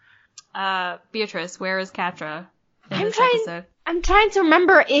know. Beatrice, where is Catra in I'm this trying- episode? I'm trying to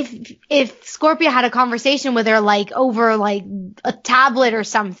remember if Scorpia had a conversation with her, like, over, like, a tablet or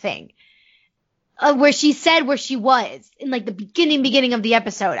something. Where she said where she was in, like, the beginning of the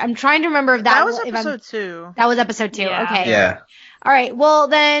episode. I'm trying to remember if That was if I'm- episode 2. That was episode 2. Yeah. Okay. Yeah. All right. Well,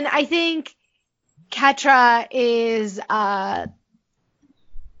 then I think Catra is trying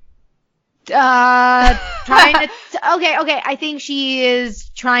to. Okay. I think she is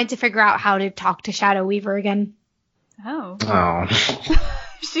trying to figure out how to talk to Shadow Weaver again. Oh. Oh.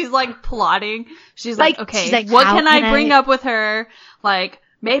 She's like plotting. She's like, okay, she's like, what how can I can bring I- up with her? Like,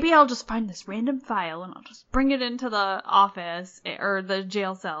 maybe I'll just find this random file and I'll just bring it into the office or the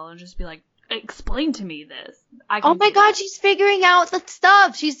jail cell and just be like, explain to me this. Oh my god, she's figuring out the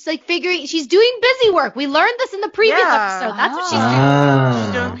stuff. She's like she's doing busy work. We learned this in the previous Yeah. episode. That's what she's doing. Ah.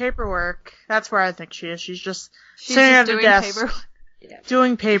 She's doing paperwork. That's where I think she is. She's just She's sitting just at the doing desk, paper.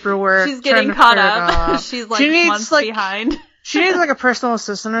 doing paperwork. She's trying getting to caught figure it up. out. She's like She needs, months like, behind. She needs like a personal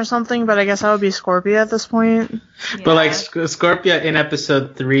assistant or something, but I guess that would be Scorpia at this point. Yeah. But like Scorpia in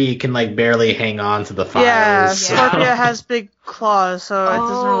episode 3 can like barely hang on to the files. Yeah, so- Scorpia has big claws, so it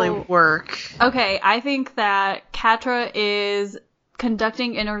doesn't really Oh. work. Okay, I think that Catra is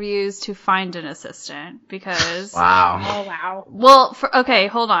conducting interviews to find an assistant because Wow. Oh wow. well, okay,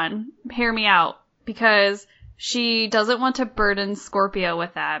 hold on. Hear me out. Because she doesn't want to burden Scorpio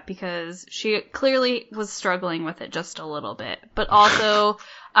with that because she clearly was struggling with it just a little bit. But also,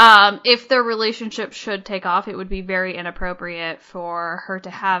 if their relationship should take off, it would be very inappropriate for her to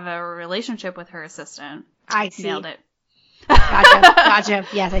have a relationship with her assistant. I see. Nailed it. Gotcha.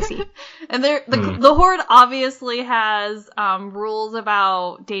 Yes, I see. And the Horde obviously has rules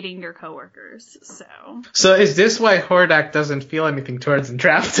about dating your coworkers. So is this why Hordak doesn't feel anything towards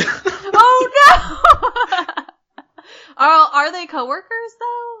Entrapta? Oh no! Are they coworkers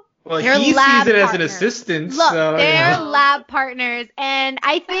though? Well, They're he sees lab it as an partners. assistant. Look, so, they're you know. lab partners, and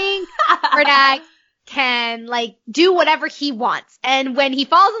I think Hordak can like do whatever he wants. And when he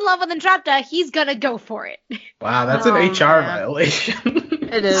falls in love with Entrapta, he's gonna go for it. Wow, that's Oh, an HR man. violation.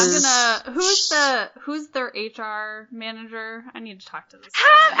 It is. Who's their HR manager? I need to talk to this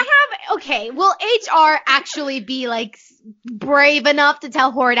person. Okay, will HR actually be like brave enough to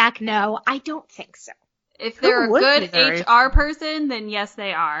tell Hordak no? I don't think so. If they're a Who would good be their HR person, then yes,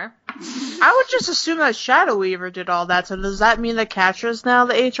 they are. I would just assume that Shadow Weaver did all that, so does that mean that Catra's now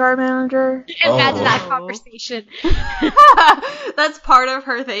the HR manager? Imagine that Oh. conversation. That's part of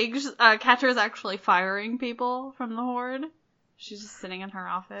her thing. Catra's actually firing people from the Horde. She's just sitting in her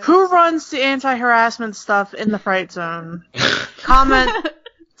office. Who runs the anti-harassment stuff in the Fright Zone? Comment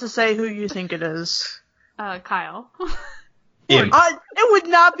to say who you think it is. Kyle. Imp. It would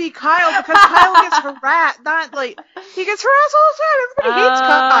not be Kyle, because Kyle gets harassed. Not like he gets harassed all the time. Everybody hates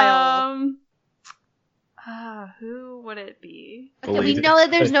Kyle. Who would it be? Okay, we Believe know it.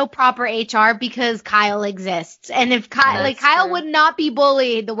 that there's no proper HR because Kyle exists, and if That's Kyle true. would not be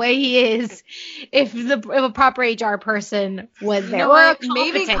bullied the way he is if a proper HR person was You there. know Or a what?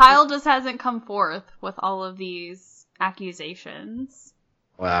 Maybe competent- Kyle just hasn't come forth with all of these accusations.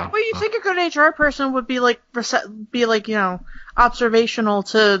 Wow. Well, you think a good HR person would be like observational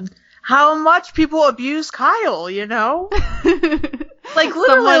to how much people abuse Kyle, you know? Like literally,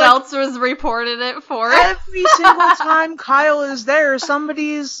 Someone like, else was reported it for it. every single time Kyle is there,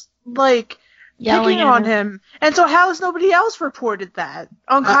 somebody's like Yelling picking at on him. him. And so how has nobody else reported that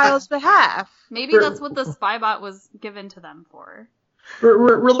on Kyle's behalf? Maybe that's what the Spybot was given to them for.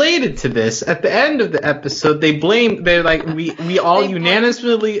 Related to this, at the end of the episode, they're like, we all They blame-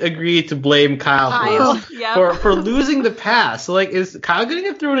 unanimously agreed to blame Kyle Yep. for losing the pass. So, like, is Kyle gonna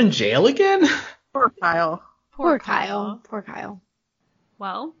get thrown in jail again? Poor Kyle. Poor Kyle. Poor Kyle.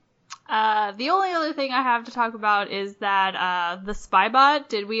 Well, the only other thing I have to talk about is that the Spybot,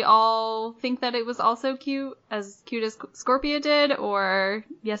 did we all think that it was also cute as Scorpia did, or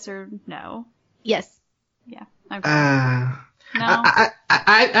yes or no? Yes. Yeah. Okay. No?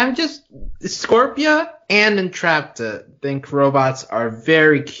 I'm just Scorpia and Entrapta think robots are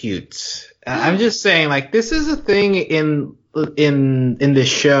very cute. I'm just saying, like, this is a thing in this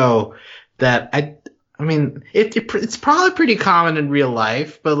show that I mean, it's probably pretty common in real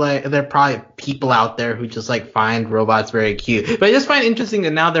life, but like there are probably people out there who just like find robots very cute. But I just find it interesting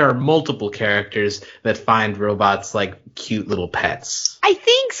that now there are multiple characters that find robots like cute little pets. I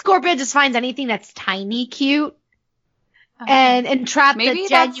think Scorpia just finds anything that's tiny cute, and Entrapta Maybe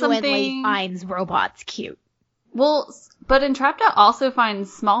that's genuinely something- finds robots cute. Well, but Entrapta also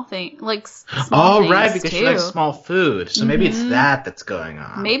finds small things, like small Oh, things right, because too. she likes small food. So maybe it's that's going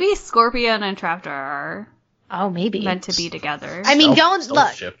on. Maybe Scorpia and Entrapta are Oh, maybe. meant to be together. I mean, don't look.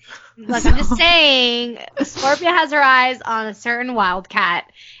 Stealth-ship. Look, I'm just saying, Scorpia has her eyes on a certain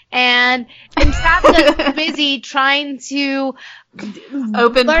wildcat, and Entrapta's busy trying to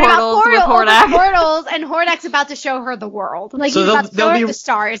Open learn about portals with open Hordak. portals, and Hordak's about to show her the world. Like, So he's about to they'll show her be- the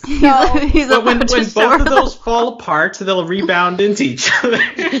stars. So, He's But when about to both show of her those fall apart, they'll rebound into each other.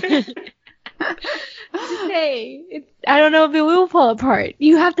 hey, I don't know if it will fall apart.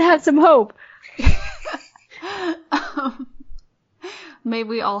 You have to have some hope. May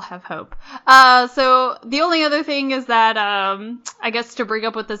we all have hope. So the only other thing is that, I guess to bring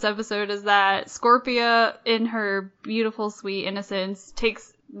up with this episode is that Scorpia, in her beautiful, sweet innocence,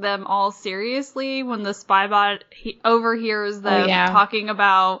 takes them all seriously when the Spybot overhears them talking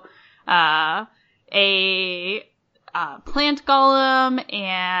about, a plant golem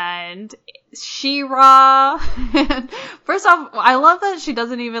and She-Ra. First off, I love that she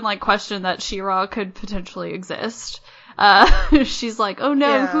doesn't even like question that She-Ra could potentially exist. She's like, oh no,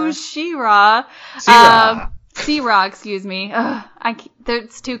 Yeah. who's She-Ra? She-Ra. Sea-Ra, excuse me. Ugh,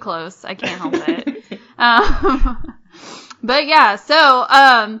 it's too close. I can't help it. But yeah, so,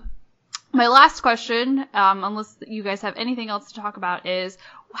 my last question, unless you guys have anything else to talk about, is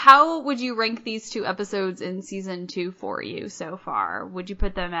how would you rank these 2 episodes in season 2 for you so far? Would you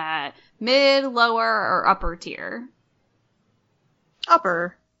put them at mid, lower, or upper tier?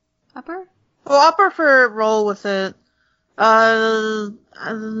 Upper. Upper? Well, upper for Roll With It. I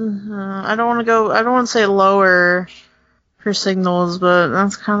don't want to say lower for Signals, but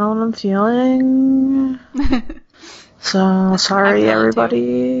that's kind of what I'm feeling. So, sorry,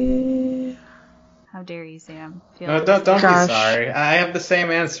 everybody. How dare you, Sam? No, don't be sorry. I have the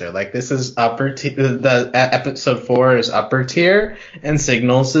same answer. Like, this is upper tier. The episode 4 is upper tier, and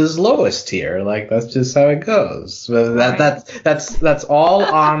Signals is lowest tier. Like, that's just how it goes. So that's all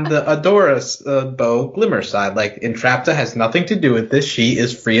on the Adora's Bow Glimmer side. Like, Entrapta has nothing to do with this. She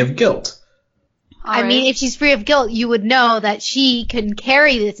is free of guilt. I mean, if she's free of guilt, you would know that she can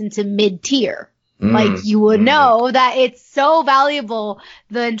carry this into mid-tier. Like, you would know that it's so valuable,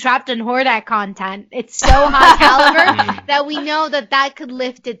 the Entrapped and Hordak content. It's so high caliber that we know that could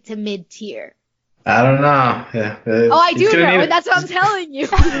lift it to mid-tier. I don't know. Yeah, I do know. That's what I'm telling you.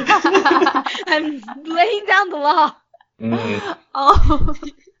 I'm laying down the law. Oh,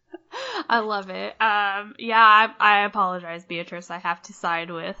 I love it. I apologize, Beatrice. I have to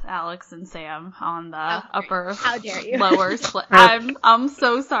side with Alex and Sam on the upper, how dare you? lower split. I'm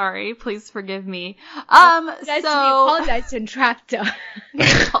so sorry. Please forgive me. Apologize to Entrapta.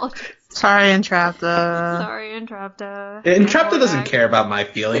 Sorry, Entrapta. Sorry, Entrapta. Entrapta doesn't care about my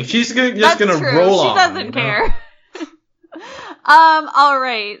feelings. She's just gonna roll on. She doesn't care.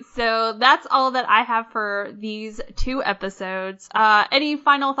 Alright, so that's all that I have for these 2 episodes. Any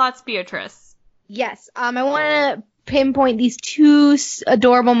final thoughts, Beatrice? Yes, I want to pinpoint these 2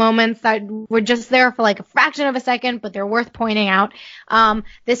 adorable moments that were just there for like a fraction of a second, but they're worth pointing out.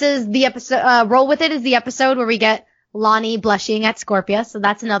 This is the episode, Roll With It is the episode where we get Lonnie blushing at Scorpia, so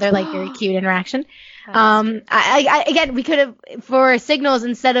that's another like very cute interaction. Again, we could have, for Signals,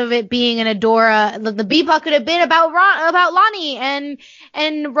 instead of it being an Adora, the B-Puck could have been about Lonnie and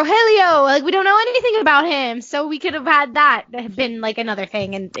Rogelio. Like, we don't know anything about him, so we could have had that have been like another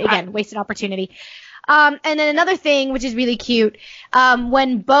thing, and again, wasted opportunity. And then another thing, which is really cute,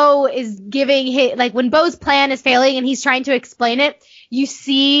 when Bo is when Bo's plan is failing and he's trying to explain it, you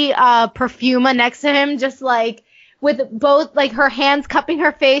see Perfuma next to him, just like, with both, like, her hands cupping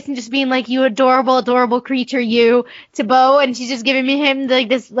her face and just being like, you adorable, adorable creature, you, to Bo, and she's just giving him, like,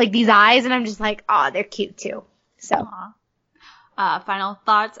 these eyes, and I'm just like, oh, they're cute, too. So. Final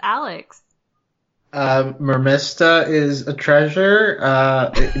thoughts, Alex? Mermista is a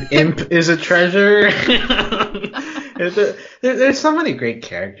treasure. Imp is a treasure. There's so many great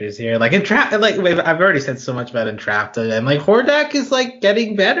characters here. Like I've already said so much about Entrapta, and like Hordak is like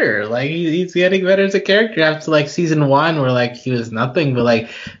getting better. Like he's getting better as a character after like season 1, where like he was nothing. But like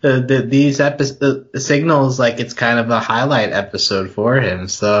these Signals, like it's kind of a highlight episode for him.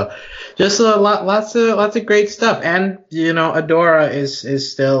 So just lots of great stuff. And you know, Adora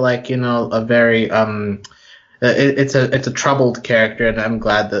is still like, you know, a very it's a troubled character, and I'm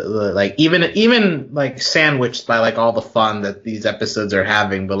glad that like even like sandwiched by like all the fun that these episodes are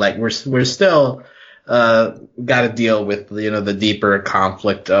having, but like we're still got to deal with, you know, the deeper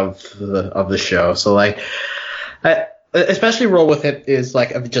conflict of the show. So like especially Roll With It is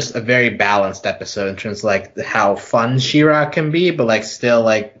like just a very balanced episode in terms of like how fun She-Ra can be, but like still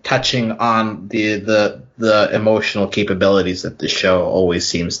like touching on the emotional capabilities that the show always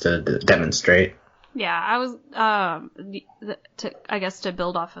seems to demonstrate. Yeah, I was, I guess to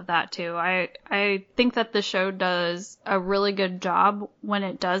build off of that too, I think that the show does a really good job when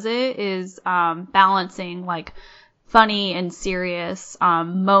it does it, is balancing like funny and serious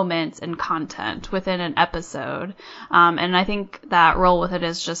moments and content within an episode. And I think that Roll With It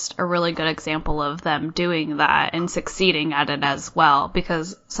is just a really good example of them doing that and succeeding at it as well,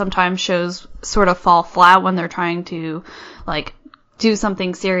 because sometimes shows sort of fall flat when they're trying to like do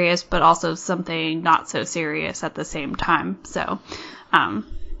something serious, but also something not so serious at the same time. So,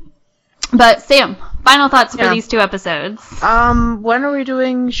 but Sam, final thoughts for these 2 episodes. When are we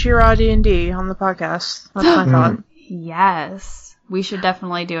doing She-Ra D&D on the podcast? That's my thought. Yes. We should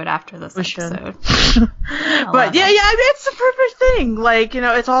definitely do it after this episode. But yeah, it's the perfect thing. Like, you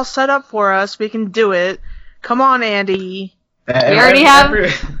know, it's all set up for us. We can do it. Come on, Andy. We already have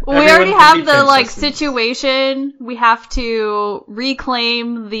the like situation. We have to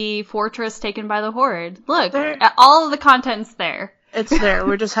reclaim the fortress taken by the Horde. Look, all of the content's there. It's there.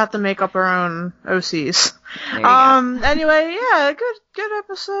 We just have to make up our own OCs. There you go. Anyway, yeah, good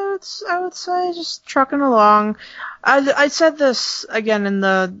episodes, I would say, just trucking along. I said this again in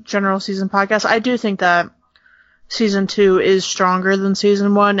the general season podcast. I do think that season 2 is stronger than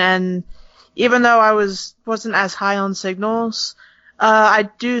season 1, and even though I wasn't as high on Signals, I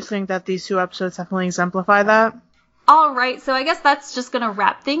do think that these 2 episodes definitely exemplify that. All right, so I guess that's just going to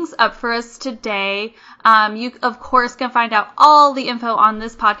wrap things up for us today. You, of course, can find out all the info on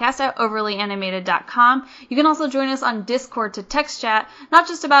this podcast at overlyanimated.com. You can also join us on Discord to text chat, not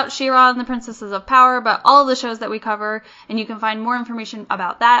just about She-Ra and the Princesses of Power, but all the shows that we cover. And you can find more information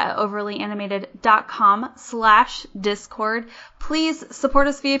about that at overlyanimated.com/Discord. Please support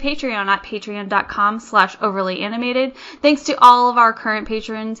us via Patreon at patreon.com/overlyanimated. Thanks to all of our current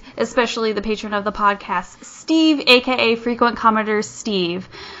patrons, especially the patron of the podcast, Steve, aka Frequent Commenter Steve.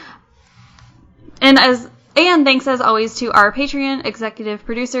 And thanks as always to our Patreon executive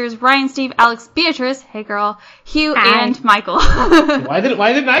producers, Ryan, Steve, Alex, Beatrice, hey girl, Hugh, Hi. and Michael. Why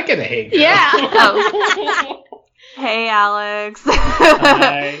didn't I get a hey girl? Yeah. Oh. Hey Alex.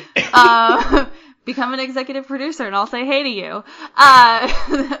 Hi. Become an executive producer and I'll say hey to you.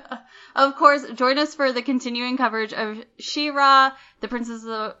 Of course, join us for the continuing coverage of She-Ra, the Princesses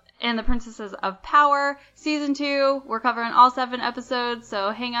of Power, Season 2. We're covering all 7 episodes,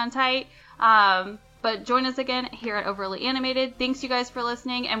 so hang on tight. But join us again here at Overly Animated. Thanks you guys for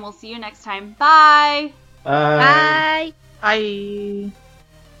listening, and we'll see you next time. Bye! Bye. Bye.